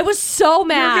 I was so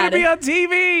mad. You're going to be on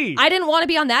TV. I didn't want to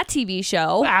be on that TV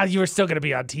show. Wow, you were still going to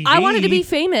be on TV. I wanted to be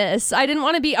famous. I didn't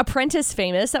want to be Apprentice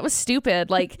famous. That was stupid.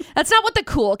 That's not what the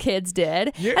cool kids did.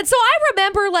 And so I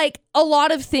remember a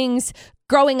lot of things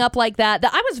growing up that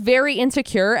I was very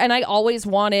insecure, and I always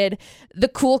wanted the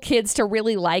cool kids to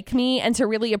really like me and to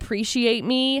really appreciate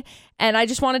me. And I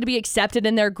just wanted to be accepted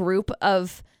in their group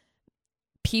of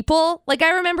people. I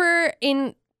remember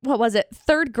in what was it,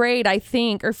 3rd grade, I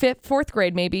think, or 4th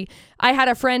grade maybe, I had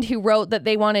a friend who wrote that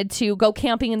they wanted to go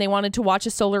camping and they wanted to watch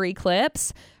a solar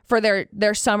eclipse for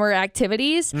their summer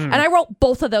activities. And I wrote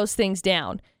both of those things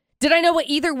down. Did I know what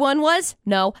either one was?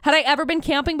 No. Had I ever been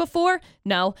camping before?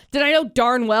 No. Did I know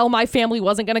darn well my family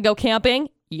wasn't going to go camping?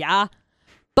 Yeah.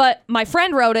 But my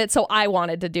friend wrote it, so I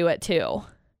wanted to do it too.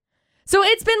 So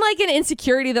it's been an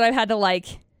insecurity that I've had to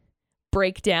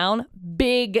break down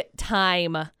big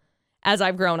time as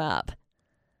I've grown up.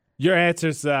 Your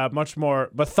answer's much more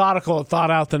methodical and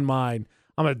thought out than mine.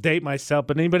 I'm going to date myself,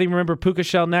 but anybody remember puka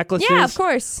shell necklaces? Yeah, of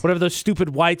course. Whatever those stupid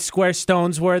white square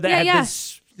stones were that had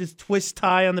this twist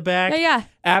tie on the back. Yeah.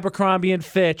 Abercrombie and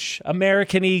Fitch,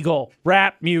 American Eagle,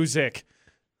 rap music,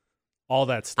 all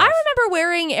that stuff. I remember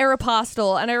wearing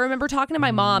Aeropostale, and I remember talking to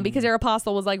my mom because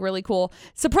Aeropostale was really cool.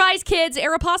 Surprise, kids!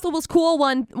 Aeropostale was cool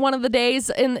one of the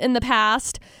days in the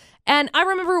past. And I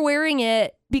remember wearing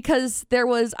it because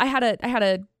I had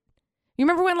a you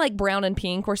remember when brown and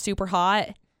pink were super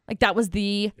hot? That was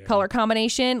the color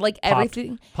combination.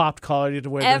 Everything popped color you had to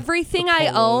wear. Everything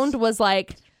I owned was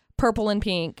purple and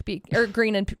pink or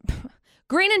green and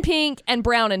pink and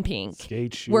brown and pink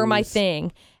skate shoes were my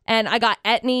thing. And I got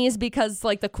etnies because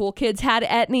the cool kids had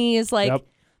etnies.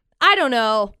 I don't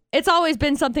know. It's always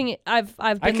been something I've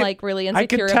been really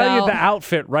insecure about. I can tell you the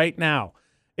outfit right now.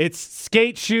 It's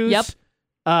skate shoes. Yep.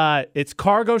 It's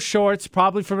cargo shorts,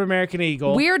 probably from American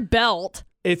Eagle. Weird belt.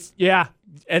 And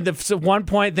so at one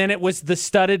point, then it was the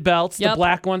studded belts, the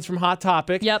black ones from Hot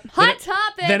Topic. Yep. Hot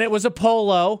Topic. Then it was a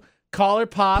polo, collar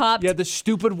popped. You had the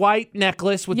stupid white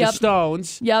necklace with the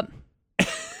stones. Yep.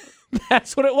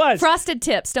 That's what it was. Frosted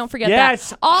tips. Don't forget that.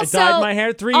 Yes. Also, I dyed my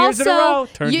hair 3 years in a row.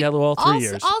 Turned yellow all 3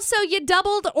 years. Also, you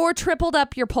doubled or tripled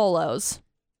up your polos.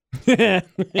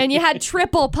 And you had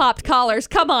triple popped collars.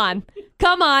 Come on.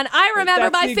 Come on. I remember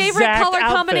That's my the favorite exact color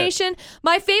outfit. combination.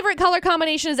 My favorite color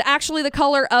combination is actually the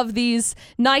color of these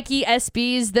Nike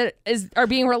SBs that are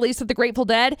being released with the Grateful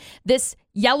Dead. This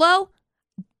yellow,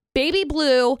 baby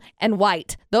blue, and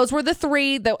white. Those were the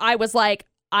three that I was like,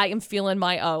 I am feeling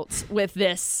my oats with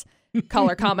this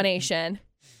color combination.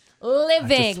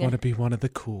 Living. I just want to be one of the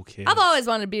cool kids. I've always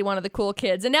wanted to be one of the cool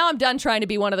kids, and now I'm done trying to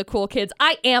be one of the cool kids.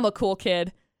 I am a cool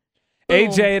kid.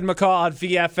 AJ and McCall on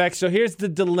VFX. So here's the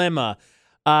dilemma.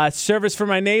 Service for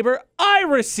my neighbor, I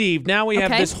received. Now we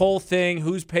have this whole thing.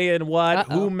 Who's paying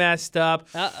what? Who messed up?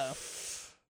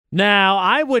 Now,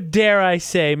 I would dare I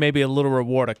say maybe a little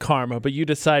reward of karma, but you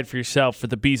decide for yourself for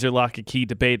the Beezer Lock and Key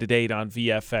debate today on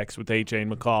VFX with AJ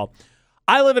and McCall.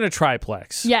 I live in a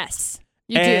triplex. Yes,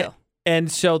 you do.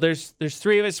 And so there's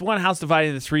three of us, one house divided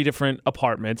into three different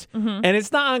apartments. And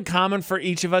it's not uncommon for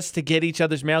each of us to get each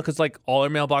other's mail because, like, all our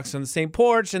mailboxes on the same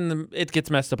porch and it gets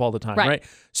messed up all the time, right?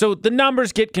 So the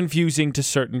numbers get confusing to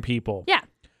certain people. Yeah.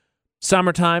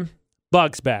 Summertime,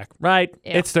 bugs back, right?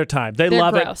 Yeah. It's their time. They're They're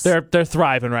love gross. it. They're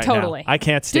thriving right Totally. now. I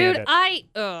can't stand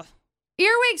Dude,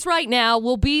 earwigs right now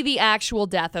will be the actual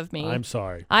death of me. I'm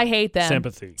sorry. I hate them.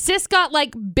 Sympathy. Sis got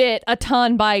like bit a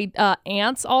ton by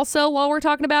ants also while we're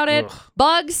talking about it. Ugh.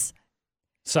 Bugs.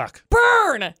 Suck.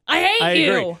 Burn. I hate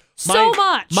you agree. so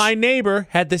much. My neighbor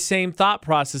had the same thought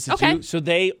process as you, so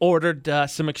they ordered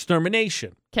some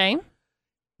extermination. Okay.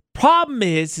 Problem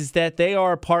is that they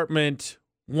are apartment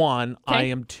 1, I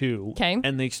am 2, Okay.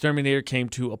 and the exterminator came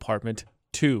to apartment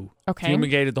 2. Okay.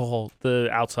 Fumigated the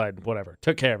outside, whatever.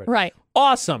 Took care of it. Right.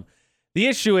 Awesome. The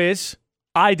issue is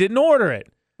I didn't order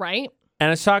it. Right. And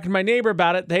I was talking to my neighbor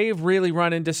about it. They've really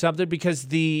run into something because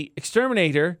the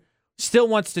exterminator still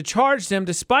wants to charge them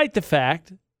despite the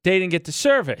fact they didn't get the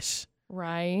service.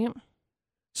 Right.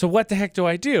 So what the heck do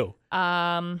I do?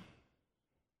 Honestly,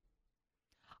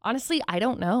 I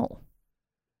don't know.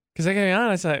 Because I gotta be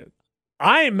honest,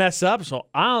 I ain't mess up, so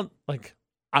I don't like.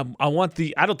 I don't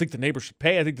think the neighbor should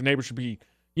pay. I think the neighbor should be,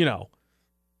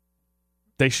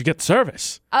 they should get the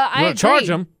service. I agree. Charge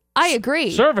them. I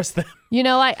agree. Service them.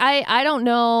 I don't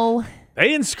know. They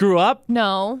didn't screw up.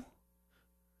 No.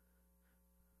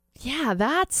 Yeah,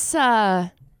 that's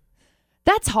hard.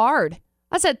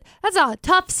 That's a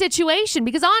tough situation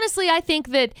because honestly, I think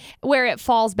that where it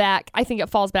falls back, on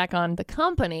the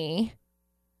company.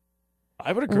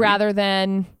 I would agree. Rather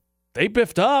than they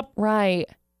biffed up. Right.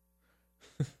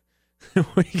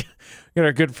 We got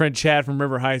our good friend Chad from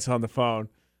River Heights on the phone.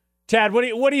 Chad, what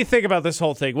do you think about this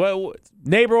whole thing? What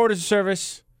neighbor orders a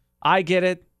service? I get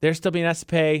it. They're still being asked to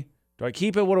pay. Do I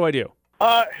keep it? What do I do?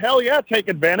 Hell yeah, take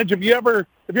advantage. Have you ever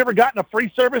gotten a free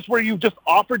service where you just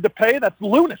offered to pay? That's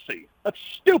lunacy. That's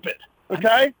stupid.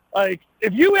 Okay? Like,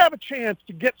 if you have a chance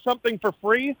to get something for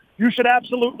free, you should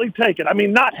absolutely take it. I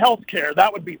mean, not health care.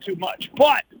 That would be too much.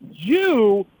 But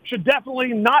you should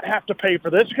definitely not have to pay for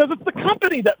this because it's the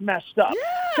company that messed up.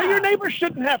 Yeah. So your neighbor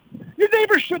shouldn't have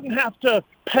to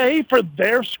pay for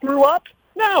their screw up.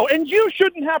 No, and you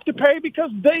shouldn't have to pay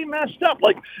because they messed up.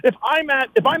 Like if I'm at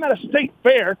a state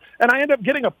fair and I end up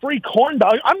getting a free corn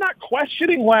dog, I'm not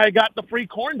questioning why I got the free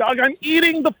corn dog. I'm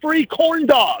eating the free corn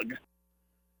dog.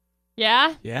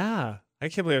 Yeah? Yeah. I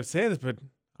can't believe I'm saying this, but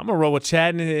I'm going to roll with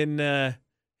Chad and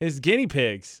his guinea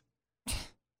pigs.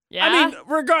 Yeah? I mean,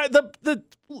 the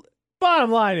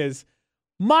bottom line is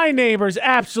my neighbors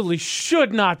absolutely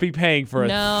should not be paying for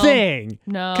a thing.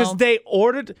 No. Because they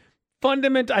ordered I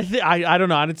don't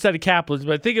know. Instead of capitalism,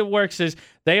 but I think it works is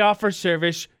they offer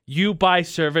service, you buy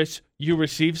service, you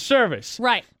receive service.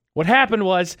 Right. What happened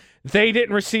was they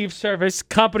didn't receive service.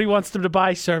 Company wants them to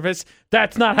buy service.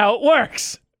 That's not how it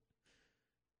works.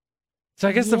 So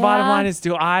I guess the bottom line is,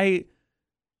 do I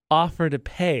offer to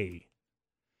pay?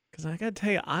 Because I got to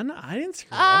tell you, I didn't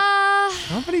screw up.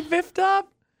 Company biffed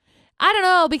up. I don't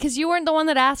know because you weren't the one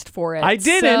that asked for it. I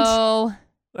didn't. So...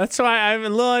 That's why I'm a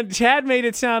little. Chad made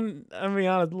it sound, I mean,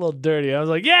 honest, a little dirty. I was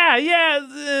like, yeah.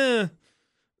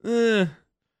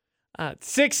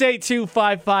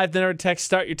 68255. Then our text.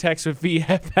 Start your text with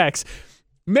VFX.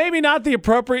 Maybe not the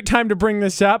appropriate time to bring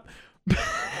this up,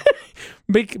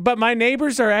 but my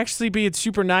neighbors are actually being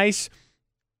super nice,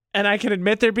 and I can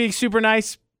admit they're being super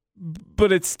nice,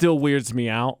 but it still weirds me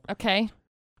out. Okay.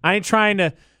 I ain't trying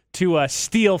to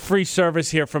steal free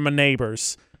service here from my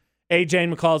neighbors. AJ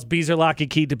and McCall's Beezer Lock and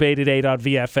Key debate at 8 on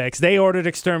VFX. They ordered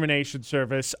extermination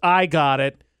service. I got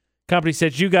it. Company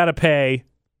said you got to pay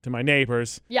to my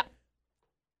neighbors. Yeah.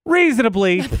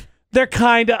 Reasonably, they're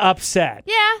kind of upset.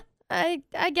 Yeah, I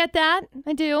get that.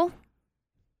 I do.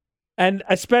 And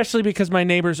especially because my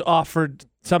neighbors offered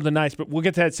something nice. But we'll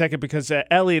get to that in a second because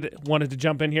Elliot wanted to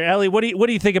jump in here. Elliot, what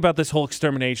do you think about this whole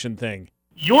extermination thing?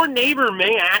 your neighbor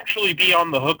may actually be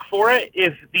on the hook for it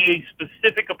if the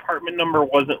specific apartment number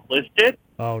wasn't listed.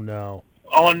 Oh, no.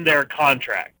 On their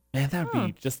contract. Man, that would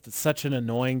be just such an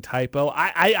annoying typo.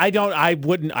 I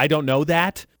don't know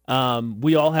that.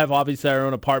 We all have obviously our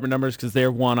own apartment numbers because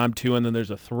they're 1, I'm 2, and then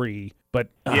there's a 3. But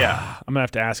yeah, I'm gonna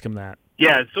have to ask him that.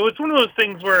 Yeah, so it's one of those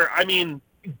things where, I mean,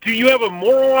 do you have a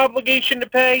moral obligation to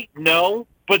pay? No,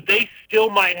 but they still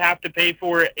might have to pay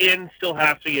for it and still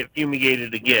have to get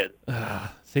fumigated again.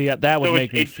 See, that would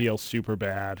make me feel super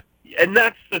bad. And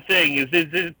that's the thing, is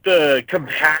it the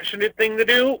compassionate thing to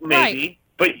do? Maybe. Right.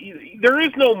 But there is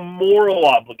no moral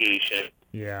obligation.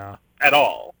 Yeah. At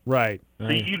all. Right. So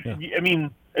I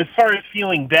mean, as far as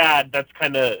feeling bad, that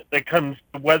comes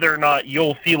to whether or not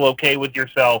you'll feel okay with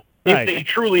yourself if they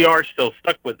truly are still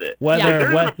stuck with it. Whether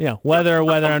or not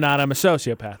I'm a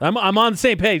sociopath. I'm on the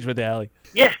same page with Allie.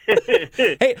 Yeah.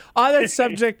 Hey, on that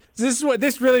subject,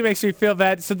 this really makes me feel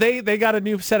bad. So they got a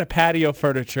new set of patio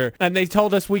furniture, and they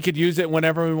told us we could use it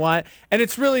whenever we want. And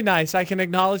it's really nice. I can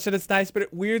acknowledge that it's nice, but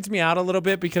it weirds me out a little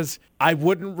bit because I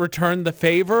wouldn't return the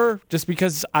favor just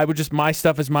because my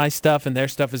stuff is my stuff and their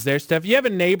stuff is their stuff. You have a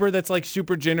neighbor that's like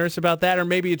super generous about that, or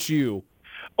maybe it's you.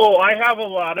 Oh, I have a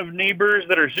lot of neighbors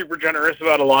that are super generous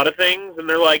about a lot of things, and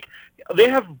they're like, they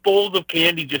have bowls of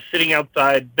candy just sitting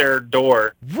outside their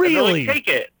door. Really? Like, take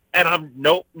it. And I'm,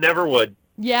 nope, never would.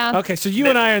 Yeah. Okay, so you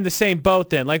and I are in the same boat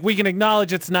then. Like, we can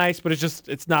acknowledge it's nice, but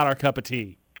it's not our cup of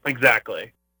tea.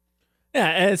 Exactly. Yeah,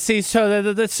 and see, so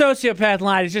the sociopath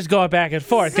line is just going back and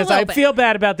forth because I feel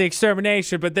bad about the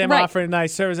extermination, but them offering a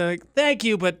nice service. I'm like, thank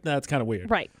you, but that's kind of weird.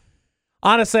 Right.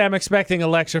 Honestly, I'm expecting a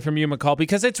lecture from you, McCall,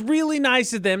 because it's really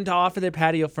nice of them to offer their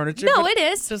patio furniture. No, it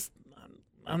is. Just,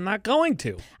 I'm not going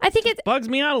to. I think it bugs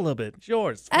me out a little bit. It's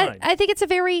yours. Fine. I think it's a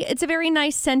very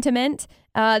nice sentiment.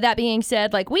 That being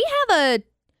said, like we have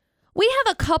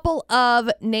a couple of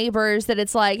neighbors that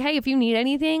it's like, hey, if you need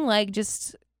anything, like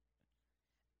just.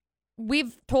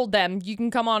 We've told them you can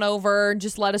come on over,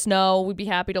 just let us know. We'd be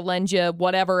happy to lend you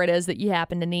whatever it is that you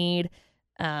happen to need.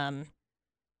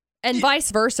 And vice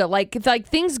versa. Like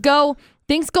things go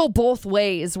both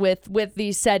ways with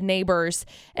these said neighbors.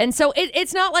 And so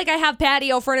it's not like I have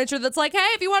patio furniture that's like, hey,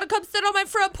 if you want to come sit on my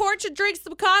front porch and drink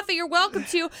some coffee, you're welcome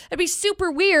to. It'd be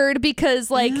super weird because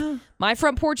my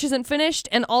front porch isn't finished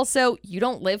and also you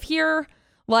don't live here.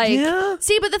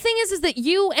 See, but the thing is that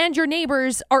you and your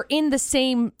neighbors are on the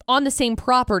same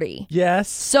property. Yes.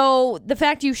 So the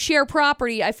fact you share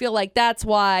property, I feel like that's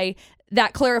why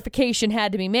that clarification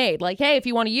had to be made. Like, hey, if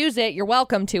you want to use it, you're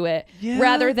welcome to it. Yeah.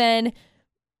 Rather than,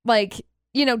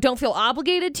 don't feel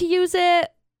obligated to use it.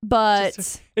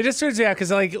 But it just turns out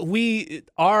because we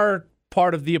are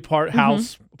part of the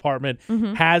apartment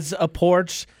has a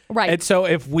porch, right? And so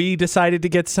if we decided to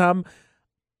get some,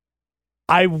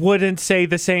 I wouldn't say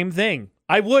the same thing.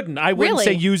 I wouldn't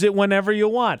say use it whenever you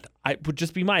want. I would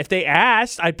just be if they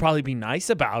asked, I'd probably be nice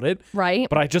about it. Right.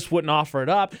 But I just wouldn't offer it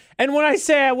up. And when I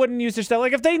say I wouldn't use their stuff,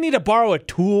 like if they need to borrow a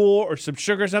tool or some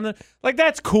sugar or something, like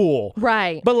that's cool.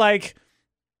 Right. But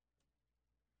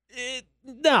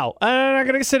no, I'm not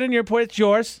going to sit in your porch. It's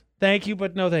yours. Thank you,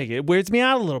 but no thank you. It weirds me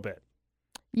out a little bit.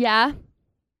 Yeah.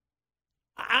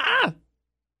 I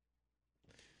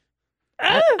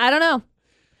don't know.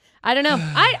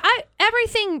 I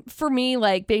everything for me,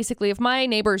 like basically if my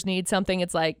neighbors need something,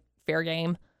 it's like fair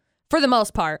game for the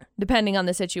most part, depending on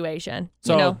the situation.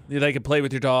 So they can play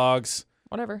with your dogs.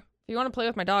 Whatever. If you want to play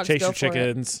with my dogs, chase go your for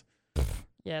chickens. It.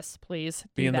 Yes, please.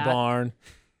 Be in the barn.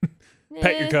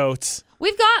 Pet your goats.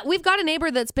 We've got a neighbor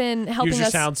that's been helping us. Use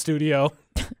your sound studio.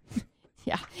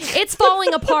 Yeah. It's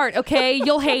falling apart, okay?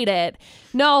 You'll hate it.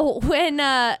 No, when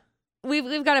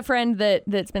We've got a friend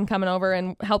that's been coming over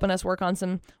and helping us work on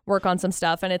some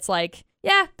stuff, and it's like,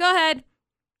 yeah, go ahead,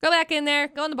 go back in there,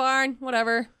 go in the barn,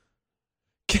 whatever.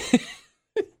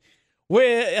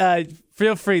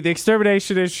 Feel free. The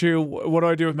extermination issue. What do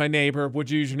I do with my neighbor? Would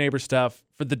you use your neighbor's stuff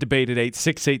for the debate at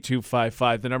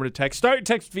 868-255? The number to text. Start your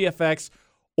text VFX,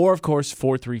 or of course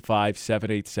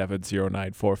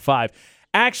 435-787-0945.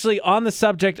 Actually, on the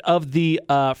subject of the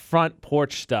front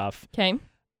porch stuff. Okay.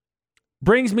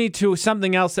 Brings me to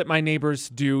something else that my neighbors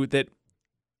do that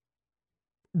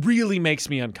really makes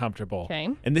me uncomfortable. Okay.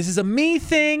 And this is a me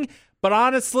thing, but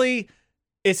honestly,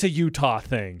 it's a Utah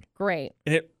thing. Great.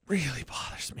 And it really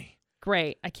bothers me.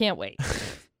 Great. I can't wait.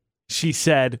 She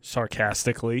said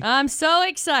sarcastically. I'm so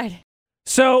excited.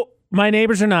 So my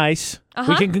neighbors are nice.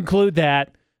 Uh-huh. We can conclude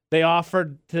that. They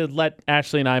offered to let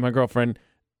Ashley and I, my girlfriend,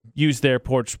 use their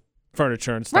porch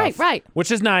furniture and stuff. Right.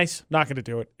 Which is nice. Not going to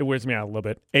do it. It weirds me out a little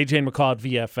bit. AJ and McCall at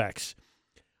VFX.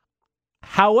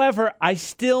 However, I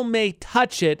still may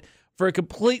touch it for a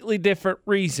completely different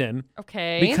reason.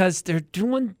 Okay. Because they're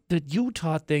doing the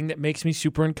Utah thing that makes me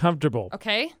super uncomfortable.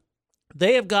 Okay.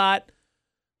 They have got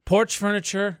porch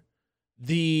furniture,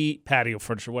 the patio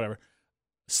furniture, whatever,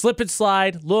 slip and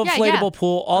slide, little inflatable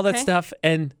pool, all that stuff.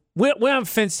 And we haven't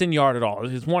fenced in yard at all.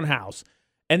 It's one house.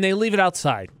 And they leave it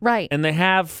outside. Right. And they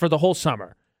have for the whole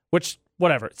summer, which,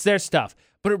 whatever, it's their stuff.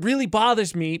 But it really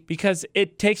bothers me because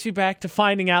it takes me back to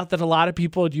finding out that a lot of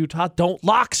people in Utah don't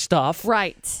lock stuff.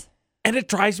 Right. And it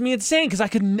drives me insane because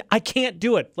I can't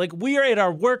do it. Like, we are at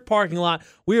our work parking lot.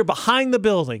 We are behind the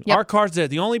building. Yep. Our car's there.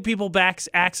 The only people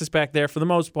access back there, for the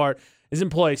most part, is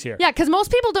employees here. Yeah, because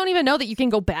most people don't even know that you can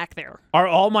go back there. Are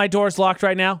all my doors locked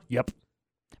right now? Yep.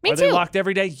 Me Are too. they locked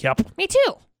every day? Yep. Me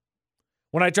too.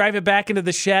 When I drive it back into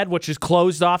the shed, which is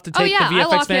closed off to take the I VFX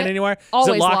lock van it. anywhere, Always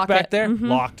is it locked lock back it. there? Mhm.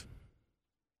 Locked.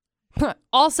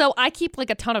 Also, I keep like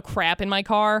a ton of crap in my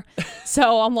car.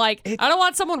 So I'm like, I don't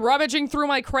want someone rummaging through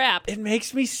my crap. It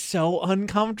makes me so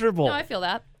uncomfortable. No, I feel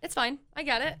that. It's fine. I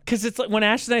get it. Because it's like when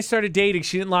Ashley and I started dating,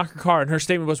 she didn't lock her car, and her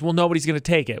statement was, well, nobody's going to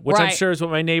take it, which I'm Right. sure is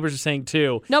what my neighbors are saying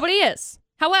too. Nobody is.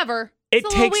 However, It it's a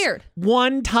little takes weird.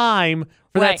 one time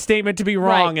for that Right. statement to be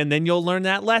wrong, Right. and then you'll learn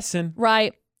that lesson.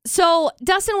 Right. So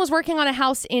Dustin was working on a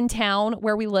house in town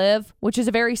where we live, which is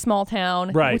a very small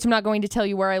town. Right. Which I'm not going to tell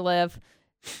you where I live.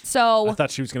 So I thought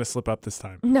she was going to slip up this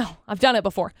time. no, I've done it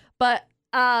before. But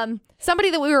somebody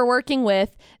that we were working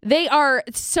with, they are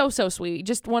so sweet.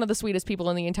 Just one of the sweetest people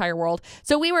in the entire world.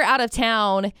 So we were out of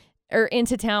town or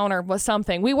into town or was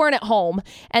something. We weren't at home,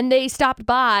 and they stopped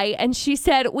by, and she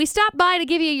said, we stopped by to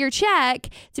give you your check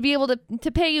to be able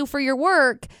to pay you for your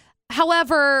work.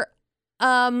 However,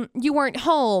 you weren't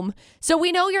home. So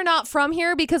we know you're not from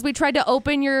here because we tried to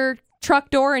open your truck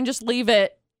door and just leave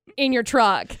it in your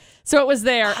truck. So it was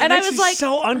there. And I was like,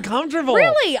 so uncomfortable.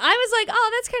 really? I was like,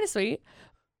 oh, that's kind of sweet.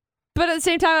 But at the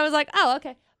same time, I was like, oh,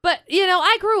 okay. But,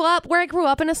 I grew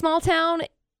up in a small town.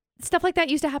 Stuff like that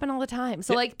used to happen all the time.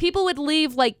 So, like, people would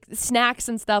leave, like, snacks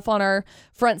and stuff on our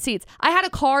front seats. I had a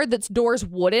car that's doors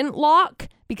wouldn't lock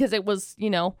because it was,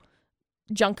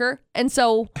 junker. And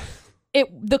so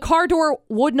the car door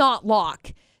would not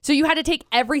lock. So you had to take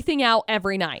everything out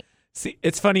every night. See,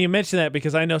 it's funny you mention that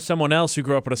because I know someone else who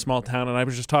grew up in a small town, and I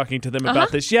was just talking to them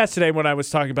about this yesterday when I was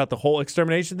talking about the whole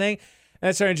extermination thing. And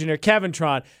that's our engineer, Kevin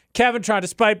Tron. Kevin Tron,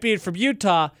 despite being from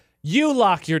Utah, you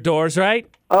lock your doors, right?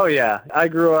 Oh, yeah. I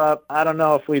grew up, I don't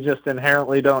know if we just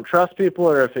inherently don't trust people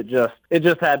or if it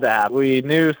just had to happen. We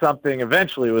knew something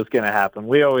eventually was going to happen.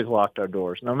 We always locked our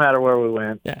doors, no matter where we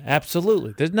went. Yeah,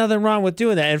 absolutely. There's nothing wrong with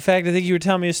doing that. In fact, I think you were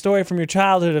telling me a story from your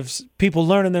childhood of people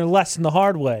learning their lesson the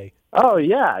hard way. Oh,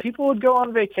 yeah. People would go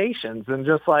on vacations and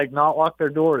just, not lock their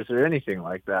doors or anything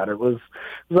like that. It was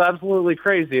absolutely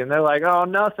crazy. And they're like, oh,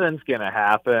 nothing's going to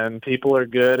happen. People are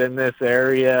good in this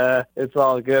area. It's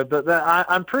all good. But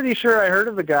I'm pretty sure I heard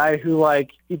of a guy who,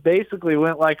 he basically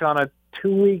went, on a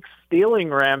 2-week stealing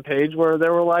rampage where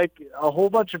there were, a whole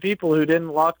bunch of people who didn't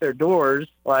lock their doors,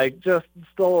 just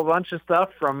stole a bunch of stuff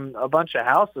from a bunch of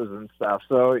houses and stuff.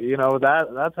 So,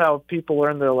 that's how people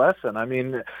learn their lesson. I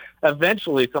mean,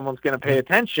 eventually someone's going to pay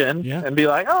attention and be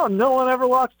like, oh, no one ever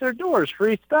locks their doors.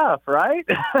 Free stuff, right?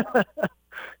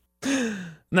 And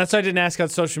that's why I didn't ask on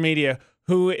social media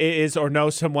who is or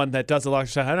knows someone that does a lock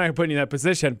stuff. I'm not putting you in that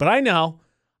position, but I know.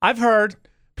 I've heard.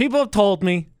 People have told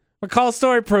me. McCall's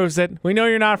story proves it. We know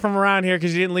you're not from around here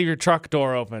because you didn't leave your truck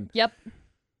door open. Yep.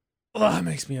 Oh, it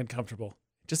makes me uncomfortable.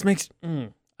 It just makes...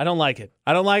 I don't like it.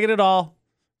 I don't like it at all.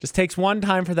 Just takes one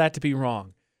time for that to be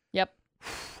wrong. Yep.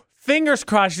 Fingers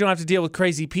crossed you don't have to deal with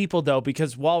crazy people, though,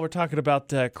 because while we're talking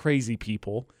about crazy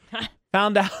people,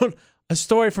 found out a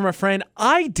story from a friend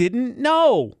I didn't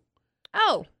know.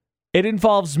 Oh. It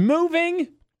involves moving...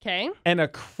 Okay. And a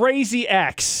crazy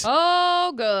ex.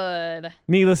 Oh, good.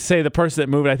 Needless to say, the person that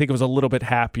moved, I think, was a little bit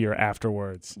happier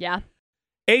afterwards. Yeah.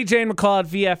 AJ and McCall at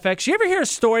VFX. You ever hear a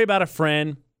story about a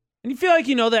friend, and you feel like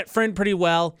you know that friend pretty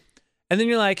well, and then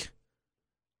you're like,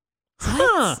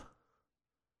 huh,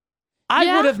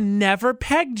 I would have never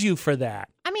pegged you for that.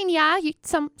 I mean, yeah,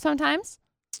 sometimes.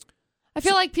 I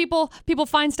feel like people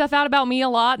find stuff out about me a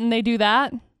lot, and they do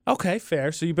that. Okay,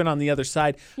 fair. So you've been on the other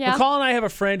side. Yeah. McCall and I have a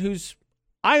friend who's,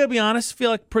 I gotta be honest, feel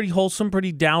like pretty wholesome,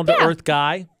 pretty down-to-earth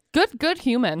guy. Good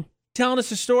human. Telling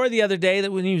us a story the other day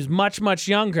that when he was much, much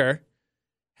younger,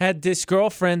 had this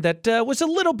girlfriend that was a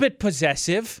little bit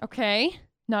possessive. Okay.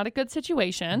 Not a good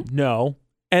situation. No.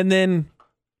 And then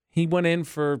he went in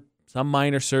for some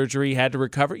minor surgery, had to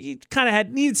recover. He kind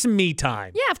of needed some me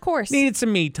time. Yeah, of course. Needed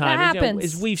some me time. That And, happens.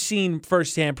 as we've seen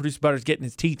firsthand, Producer Butters getting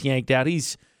his teeth yanked out.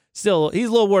 He's a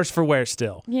little worse for wear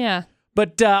still. Yeah.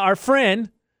 But our friend,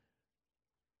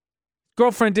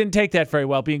 girlfriend didn't take that very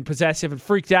well, being possessive, and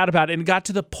freaked out about it, and got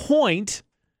to the point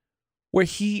where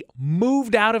he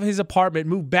moved out of his apartment,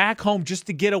 moved back home just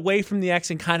to get away from the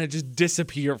ex and kind of just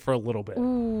disappear for a little bit.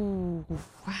 Ooh.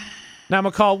 Now,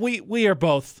 McCall, we are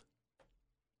both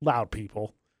loud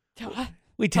people.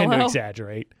 We tend to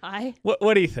exaggerate.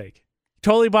 What do you think?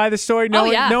 Totally buy the story?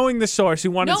 Knowing the source who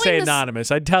wanted to say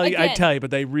anonymous. I'd tell you, but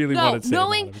they really wanted to say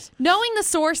anonymous. Knowing the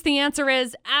source, the answer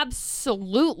is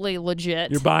absolutely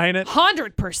legit. You're buying it?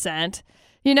 100%.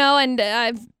 You know, and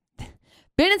I've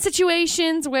been in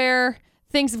situations where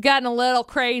things have gotten a little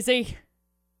crazy.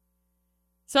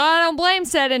 So I don't blame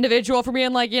said individual for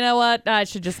being like, you know what, I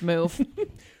should just move.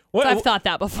 I've thought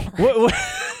that before.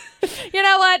 You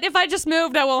know what? If I just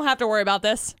moved, I won't have to worry about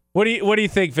this. What do you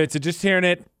think, Vincent? Just hearing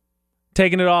it,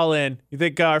 taking it all in. You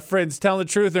think our friends telling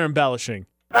the truth or embellishing?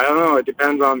 I don't know. It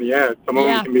depends on the ex. Some of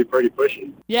them can be pretty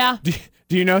pushy. Yeah.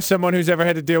 Do you know someone who's ever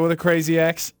had to deal with a crazy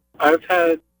ex? I've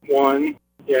had one,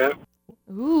 yeah.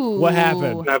 Ooh. What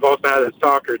happened? And I've also had a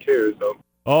stalker, too, so.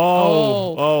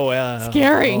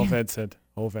 Scary.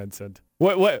 Oh, Vincent.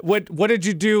 What did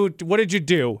you do? What did you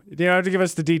do? You don't have to give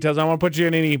us the details. I don't want to put you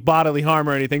in any bodily harm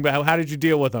or anything, but how did you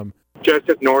deal with them? Just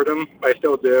ignored them. I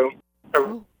still do.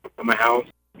 At my house.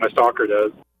 My stalker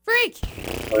does. Freak.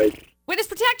 Witness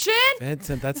protection.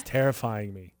 Vincent, that's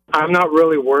terrifying me. I'm not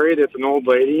really worried. It's an old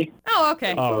lady. Oh,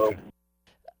 okay. Okay.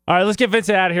 All right, let's get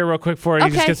Vincent out of here real quick before he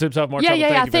just gets himself more trouble.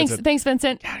 Yeah. Thanks,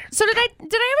 Vincent. So did I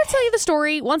ever tell you the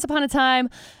story once upon a time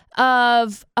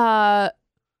of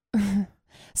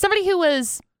somebody who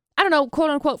was, I don't know, quote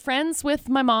unquote friends with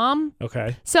my mom?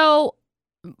 Okay. So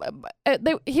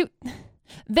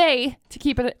they to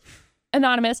keep it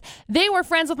anonymous, they were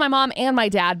friends with my mom and my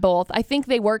dad both. I think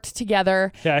they worked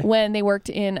together when they worked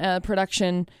in a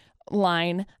production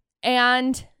line.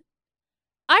 And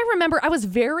I remember I was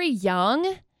very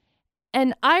young,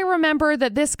 and I remember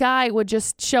that this guy would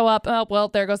just show up. Oh, well,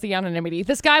 there goes the anonymity.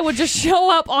 This guy would just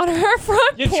show up on her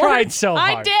front porch. You tried so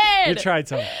hard. I did. You tried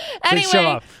so hard.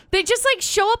 Anyway, they just like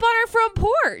show up on her front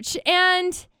porch.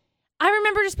 And I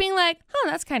remember just being like, oh,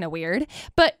 that's kind of weird.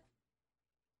 But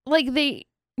like they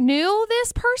knew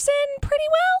this person pretty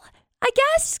well, I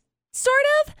guess, sort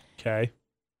of. Okay.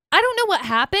 I don't know what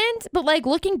happened, but like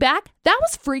looking back, that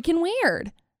was freaking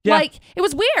weird. Yeah. Like it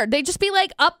was weird. They'd just be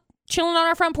like up chilling on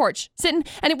our front porch, sitting,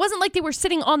 and it wasn't like they were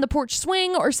sitting on the porch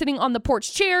swing or sitting on the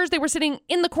porch chairs. They were sitting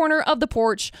in the corner of the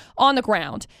porch on the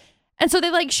ground. And so they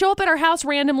like show up at our house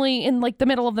randomly in like the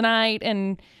middle of the night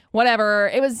and whatever.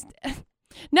 It was, now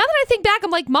that I think back,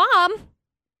 I'm like, Mom,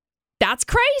 that's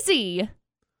crazy.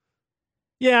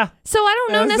 Yeah. So I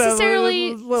don't know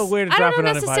necessarily. A little weird to I drop don't it know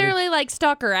on necessarily like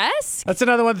stalker-esque. That's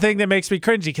another one thing that makes me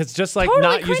cringy, because just like Totally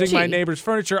not using my cringy. neighbor's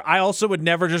furniture, I also would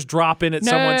never just drop in at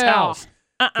someone's house.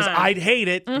 Because I'd hate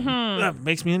it. That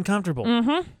makes me uncomfortable.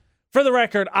 For the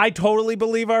record, I totally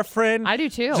believe our friend. I do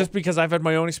too. Just because I've had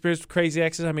my own experience with crazy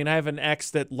exes. I mean, I have an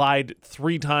ex that lied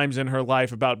 3 times in her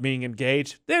life about being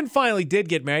engaged, then finally did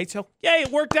get married. So, yay,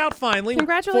 it worked out finally.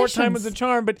 Congratulations. 4th time was a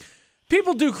charm, but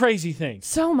people do crazy things.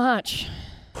 So much.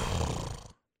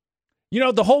 You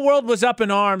know, the whole world was up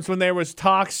in arms when there was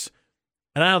talks,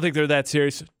 and I don't think they're that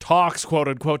serious, talks, quote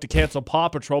unquote, to cancel Paw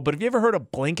Patrol. But have you ever heard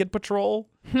of Blanket Patrol?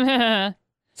 Superheroes.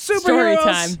 Story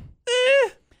time.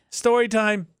 Story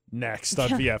time next on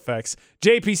VFX.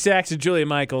 JP Sachs and Julia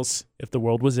Michaels, If the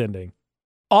World Was Ending.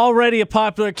 Already a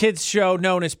popular kids show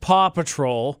known as Paw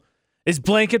Patrol. Is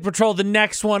Blanket Patrol the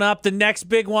next one up? The next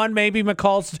big one? Maybe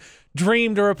McCall's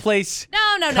dream to replace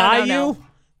Caillou?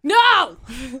 No!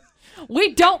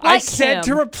 We don't like I said him.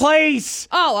 to replace.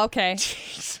 Oh, okay.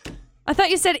 Jeez. I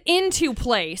thought you said into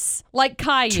place, like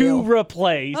Caillou. To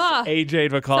replace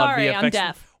AJ McCall Sorry, at VFX. I'm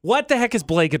deaf. What the heck is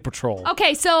Blanket Patrol?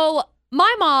 Okay, so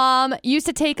my mom used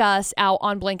to take us out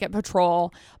on Blanket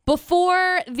Patrol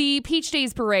before the Peach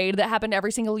Days parade that happened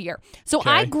every single year. So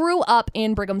I grew up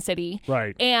in Brigham City.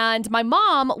 Right. And my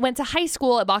mom went to high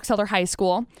school at Box Elder High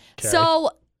School. Okay. So,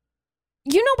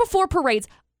 you know, before parades,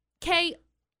 okay,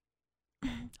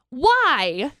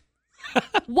 why?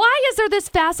 Why is there this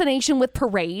fascination with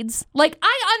parades? Like,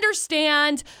 I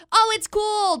understand, oh, it's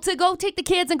cool to go take the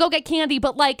kids and go get candy,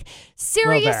 but like,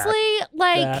 seriously,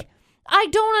 I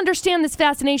don't understand this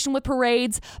fascination with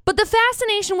parades, but the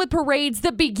fascination with parades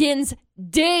that begins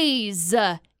days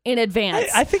in advance.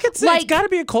 I think it's got to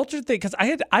be a culture thing, because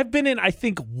I've been in, I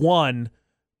think, one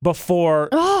before.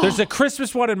 There's a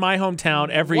Christmas one in my hometown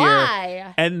every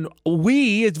year. And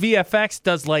we, as VFX,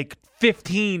 does like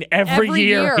 15 every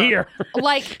year here.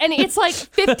 Like, and it's like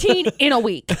 15 in a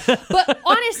week. But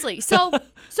honestly, so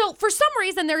for some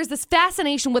reason, there is this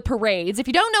fascination with parades. If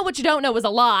you don't know what you don't know is a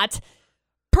lot.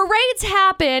 Parades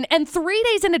happen, and 3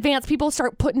 days in advance, people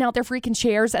start putting out their freaking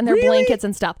chairs and their blankets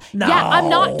and stuff. No. Yeah, I'm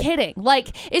not kidding. Like,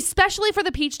 especially for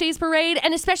the Peach Days Parade,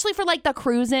 and especially for, like, the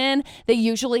cruise-in. They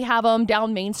usually have them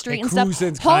down Main Street and stuff.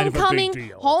 Cruise-in's kind of a big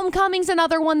deal. Homecoming's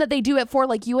another one that they do it for,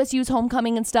 like USU's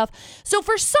homecoming and stuff. So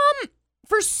for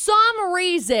some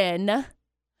reason,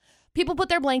 people put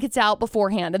their blankets out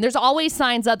beforehand, and there's always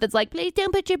signs up that's like, please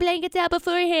don't put your blankets out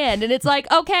beforehand. And it's like,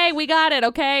 okay, we got it,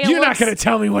 okay? You're not going to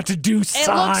tell me what to do, sign.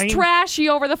 It looks trashy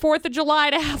over the 4th of July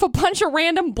to have a bunch of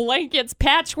random blankets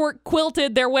patchwork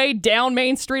quilted their way down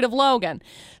Main Street of Logan.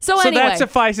 So anyway. that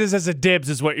suffices as a dibs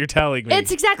is what you're telling me.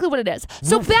 It's exactly what it is.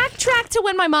 So backtrack to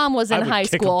when my mom was in high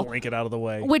school. I would kick a blanket out of the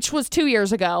way. Which was 2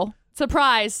 years ago.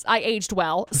 Surprise, I aged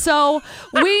well. So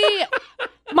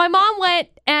my mom went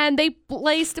and they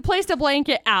placed a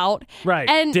blanket out. Right,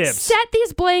 and dibs. set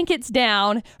these blankets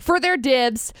down for their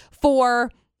dibs for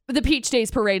the Peach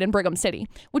Days Parade in Brigham City,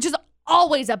 which is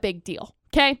always a big deal,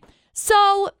 okay?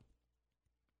 So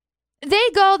they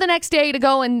go the next day to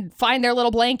go and find their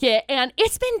little blanket, and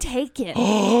it's been taken.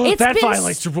 That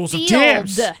violates the rules of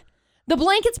dibs. The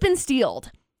blanket's been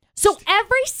stealed. So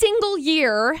every single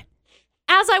year,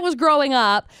 as I was growing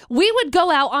up, we would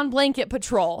go out on blanket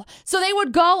patrol. So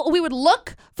we would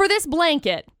look for this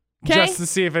blanket. Okay? Just to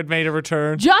see if it made a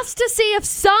return. Just to see if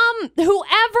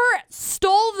whoever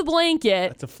stole the blanket.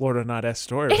 That's a Florida Not S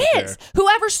story. It is.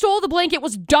 Whoever stole the blanket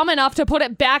was dumb enough to put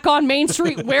it back on Main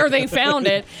Street where they found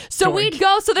it. So we'd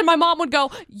go, so then my mom would go,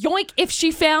 yoink, if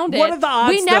she found it. What are the odds,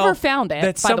 we never found it. That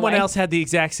by the someone way. else had the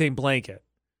exact same blanket?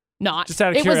 Not. Just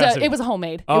out of curiosity. It was a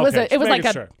homemade. Oh, It was like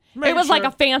a. Sure. It was like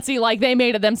a fancy, like they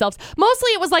made it themselves.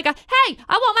 Mostly it was like a, hey,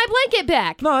 I want my blanket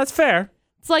back. No, that's fair.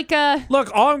 It's like a. Look,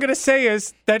 all I'm going to say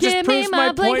is that just proves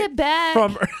my point back.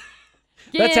 from.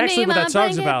 That's actually what that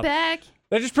song's about. Back.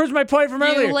 That just proves my point from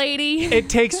earlier. You lady. It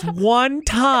takes one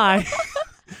time.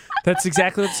 That's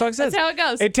exactly what the song says. That's how it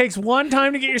goes. It takes one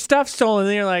time to get your stuff stolen, and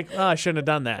then you're like, oh, I shouldn't have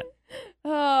done that.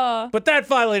 But that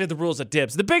violated the rules of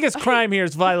dibs. The biggest crime here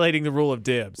is violating the rule of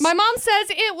dibs. My mom says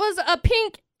it was a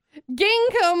pink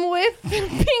gingham with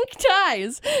pink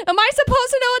ties. Am I supposed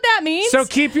to know what that means? So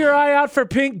keep your eye out for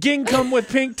pink gingham with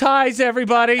pink ties,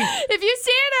 everybody. If you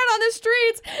see it out on the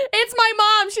streets, it's my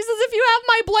mom. She says, if you have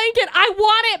my blanket, I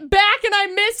want it back and I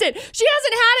miss it. She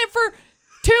hasn't had it for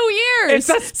 2 years. It's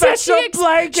a special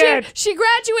blanket. She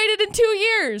graduated in 2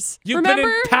 years. You've Remember?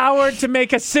 been empowered to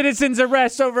make a citizen's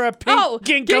arrest over a pink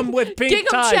gingham with pink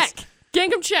gingham ties. check.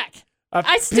 Gingham check.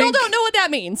 I still don't know what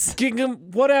that means.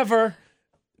 Gingham, whatever.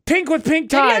 Pink with pink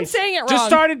ties. Maybe I'm saying it wrong. Just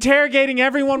start interrogating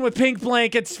everyone with pink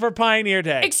blankets for Pioneer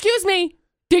Day. Excuse me.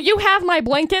 Do you have my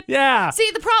blanket? Yeah. See,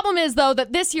 the problem is, though,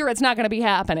 that this year it's not going to be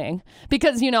happening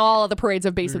because, all of the parades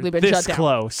have basically been shut down. This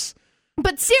close.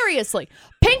 But seriously,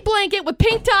 pink blanket with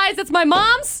pink ties, that's my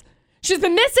mom's. She's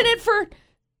been missing it for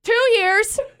 2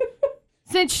 years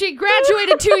since she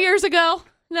graduated 2 years ago.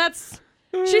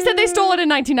 She said they stole it in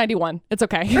 1991. It's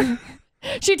okay.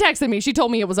 She texted me. She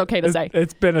told me it was okay to say.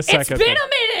 It's been a second. It's been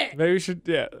a minute. Maybe we should,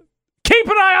 keep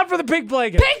an eye out for the pink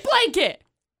blanket. Pink blanket.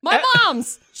 My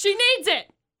mom's. She needs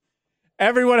it.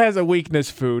 Everyone has a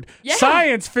weakness food. Yeah.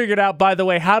 Science figured out, by the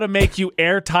way, how to make you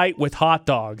airtight with hot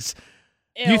dogs.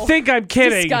 Ew. You think I'm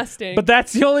kidding. Disgusting. But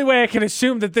that's the only way I can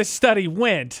assume that this study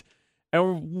went.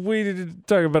 And we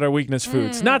talk about our weakness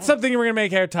foods. Not something we're going to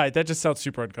make airtight. That just sounds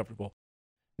super uncomfortable.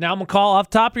 Now, McCall,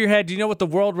 off the top of your head, do you know what the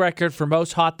world record for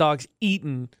most hot dogs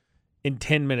eaten in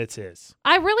 10 minutes is?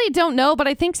 I really don't know, but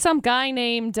I think some guy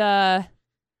named,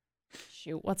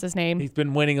 what's his name? He's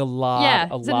been winning a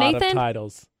lot, of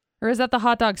titles. Or is that the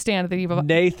hot dog stand that you've...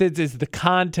 Nathan's is the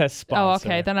contest sponsor.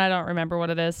 Oh, okay. Then I don't remember what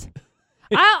it is.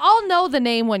 I'll know the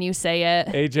name when you say it.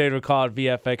 AJ would call it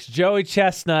VFX. Joey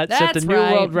Chestnut set the new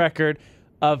right. world record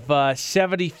of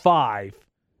 75,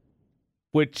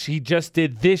 which he just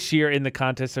did this year in the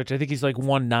contest, which I think he's like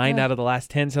won 9 out of the last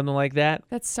 10, something like that.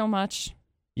 That's so much.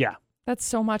 Yeah. That's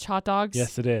so much hot dogs.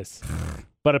 Yes, it is.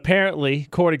 But apparently,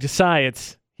 according to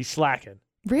science, he's slacking.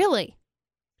 Really?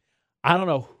 I don't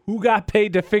know who got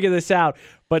paid to figure this out,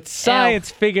 but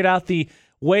science figured out the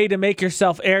way to make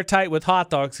yourself airtight with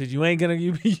hot dogs because you ain't going to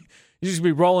you just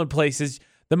be rolling places.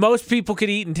 The most people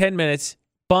could eat in 10 minutes,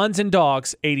 buns and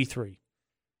dogs, 83.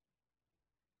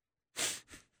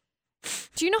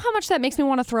 Do you know how much that makes me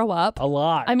want to throw up? A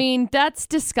lot. I mean, that's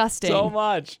disgusting. So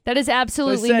much. That is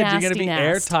absolutely So I said, nasty. you're going to be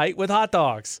airtight with hot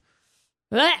dogs.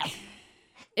 Blech.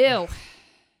 Ew.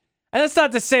 And that's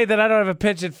not to say that I don't have a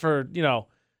penchant for,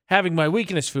 having my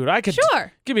weakness food. I could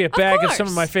give me a bag of some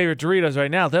of my favorite Doritos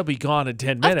right now. They'll be gone in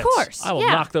 10 minutes. Of course. I will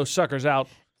knock those suckers out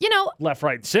left,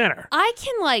 right, and center. I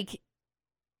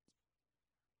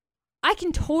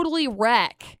can totally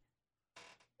wreck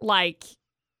like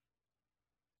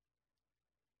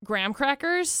graham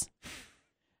crackers.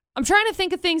 I'm trying to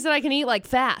think of things that I can eat like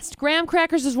fast. Graham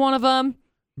crackers is one of them.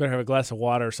 Better have a glass of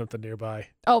water or something nearby.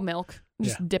 Oh, milk.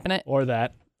 Just dipping it. Or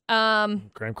that.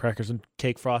 Graham crackers and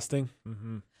cake frosting.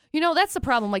 Mm-hmm. You know, that's the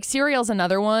problem. Like cereal's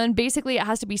another one. Basically, it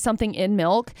has to be something in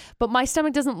milk, but my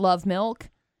stomach doesn't love milk.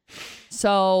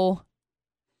 So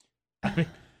I mean,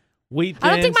 Wheat Thins, I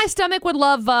don't think my stomach would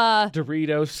love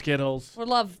Doritos, Skittles. Would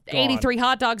love 83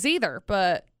 hot dogs either,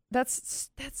 but that's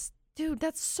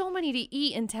so many to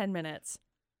eat in 10 minutes.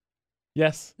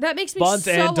 Yes. That makes me Buns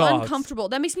so and dogs. uncomfortable.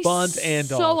 That makes me Buns and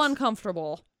so dogs.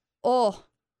 uncomfortable. Oh.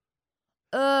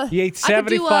 He ate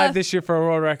 75 this year for a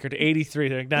world record. 83.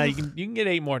 They're like, nah, you can get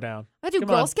 8 more down. I do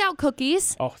Girl Scout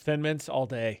cookies. Oh, Thin Mints all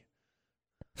day.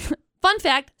 Fun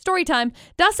fact, story time.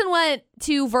 Dustin went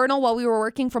to Vernal while we were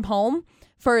working from home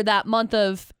for that month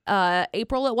of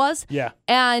April it was. Yeah.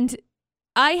 And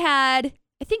I had,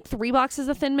 I think, 3 boxes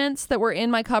of Thin Mints that were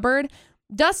in my cupboard.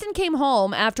 Dustin came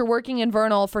home after working in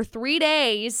Vernal for 3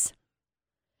 days,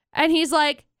 and he's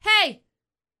like, hey,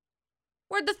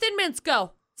 where'd the Thin Mints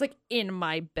go? It's like, in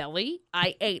my belly.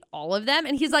 I ate all of them.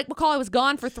 And he's like, McCall, I was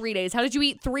gone for 3 days. How did you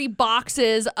eat 3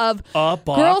 boxes of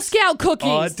Girl Scout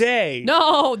cookies? A day.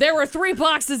 No, there were 3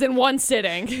 boxes in one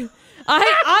sitting.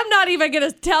 I'm not even going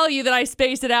to tell you that I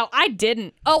spaced it out. I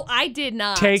didn't. Oh, I did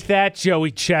not. Take that,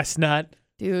 Joey Chestnut.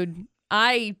 Dude,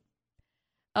 he's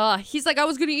like, I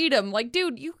was going to eat them. Like,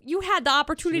 dude, you had the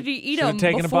opportunity to eat them before. Should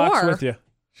have taken a box with you.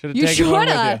 You should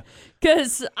have,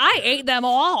 because I ate them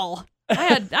all.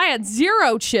 I had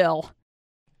zero chill.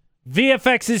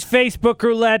 VFX's Facebook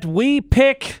roulette. We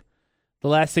pick the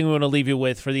last thing we want to leave you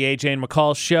with for the AJ and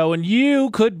McCall show, and you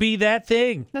could be that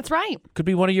thing. That's right. Could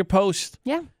be one of your posts.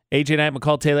 Yeah. AJ and I,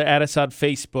 McCall Taylor, add us on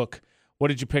Facebook. What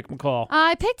did you pick, McCall?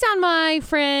 I picked on my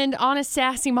friend, Honest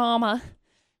Sassy Mama.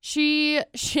 She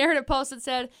shared a post that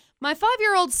said, my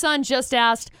 5-year-old son just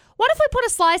asked, what if we put a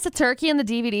slice of turkey in the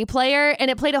DVD player and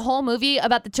it played a whole movie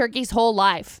about the turkey's whole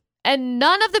life? And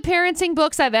none of the parenting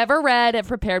books I've ever read have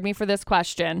prepared me for this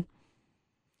question.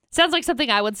 Sounds like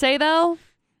something I would say, though.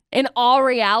 In all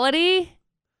reality,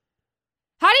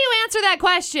 how do you answer that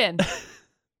question?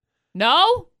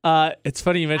 No? It's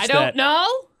funny you mentioned that. I don't know.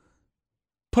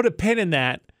 Put a pin in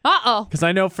that. Uh-oh. Because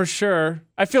I know for sure,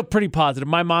 I feel pretty positive.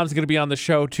 My mom's going to be on the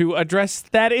show to address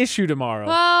that issue tomorrow.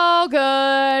 Oh,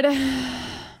 good.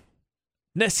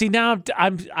 Now, see, now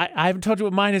I haven't told you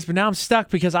what mine is, but now I'm stuck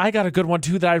because I got a good one,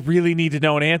 too, that I really need to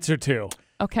know an answer to.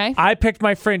 Okay. I picked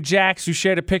my friend Jax, who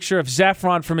shared a picture of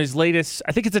Zephron from his latest,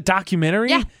 I think it's a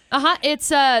documentary. Yeah. Uh-huh.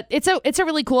 It's a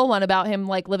really cool one about him,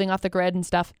 like, living off the grid and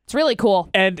stuff. It's really cool.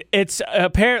 And it's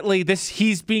apparently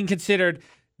he's being considered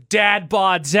dad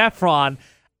bod Zephron.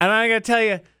 And I got to tell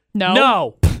you,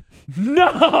 no.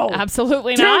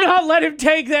 Absolutely Do not. not let him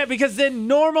take that, because then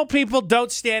normal people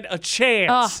don't stand a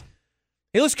chance.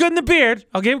 He looks good in the beard.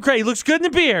 I'll give him credit. He looks good in the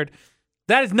beard.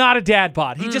 That is not a dad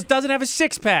bod. He just doesn't have a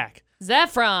 6-pack.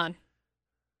 Zephron.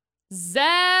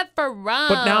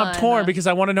 But now I'm torn because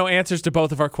I want to know answers to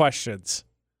both of our questions.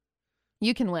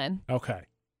 You can win. Okay.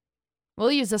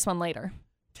 We'll use this one later.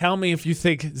 Tell me if you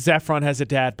think Zephron has a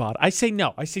dad bod. I say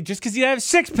no. I say just because he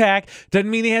has a 6-pack doesn't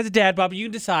mean he has a dad bod, but you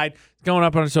can decide. It's going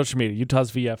up on social media,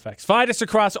 Utah's VFX. Find us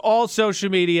across all social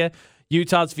media,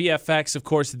 Utah's VFX, of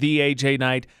course, the AJ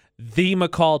Knight, the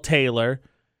McCall Taylor.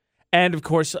 And, of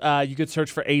course, you could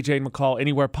search for AJ and McCall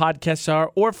anywhere podcasts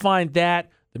are, or find that,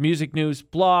 the music news,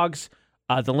 blogs,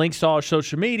 the links to all our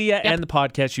social media, and the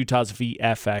podcast,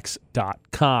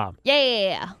 utahsvfx.com.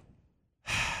 Yeah.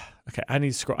 Okay, I need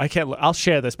to scroll. I can't. I'll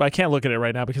share this, but I can't look at it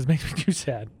right now because it makes me too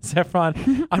sad.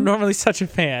 Zephron, I'm normally such a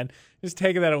fan. Just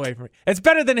taking that away from me. It's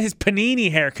better than his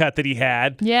panini haircut that he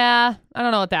had. Yeah, I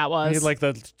don't know what that was. He had like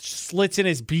the slits in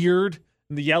his beard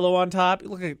and the yellow on top.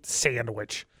 Look like a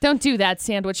sandwich. Don't do that,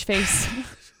 sandwich face.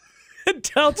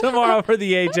 Until tomorrow for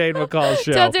the AJ and McCall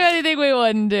show. Don't do anything we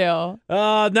wouldn't do.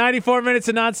 94 minutes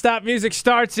of nonstop music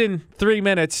starts in 3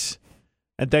 minutes.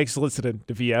 And thanks for listening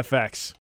to VFX.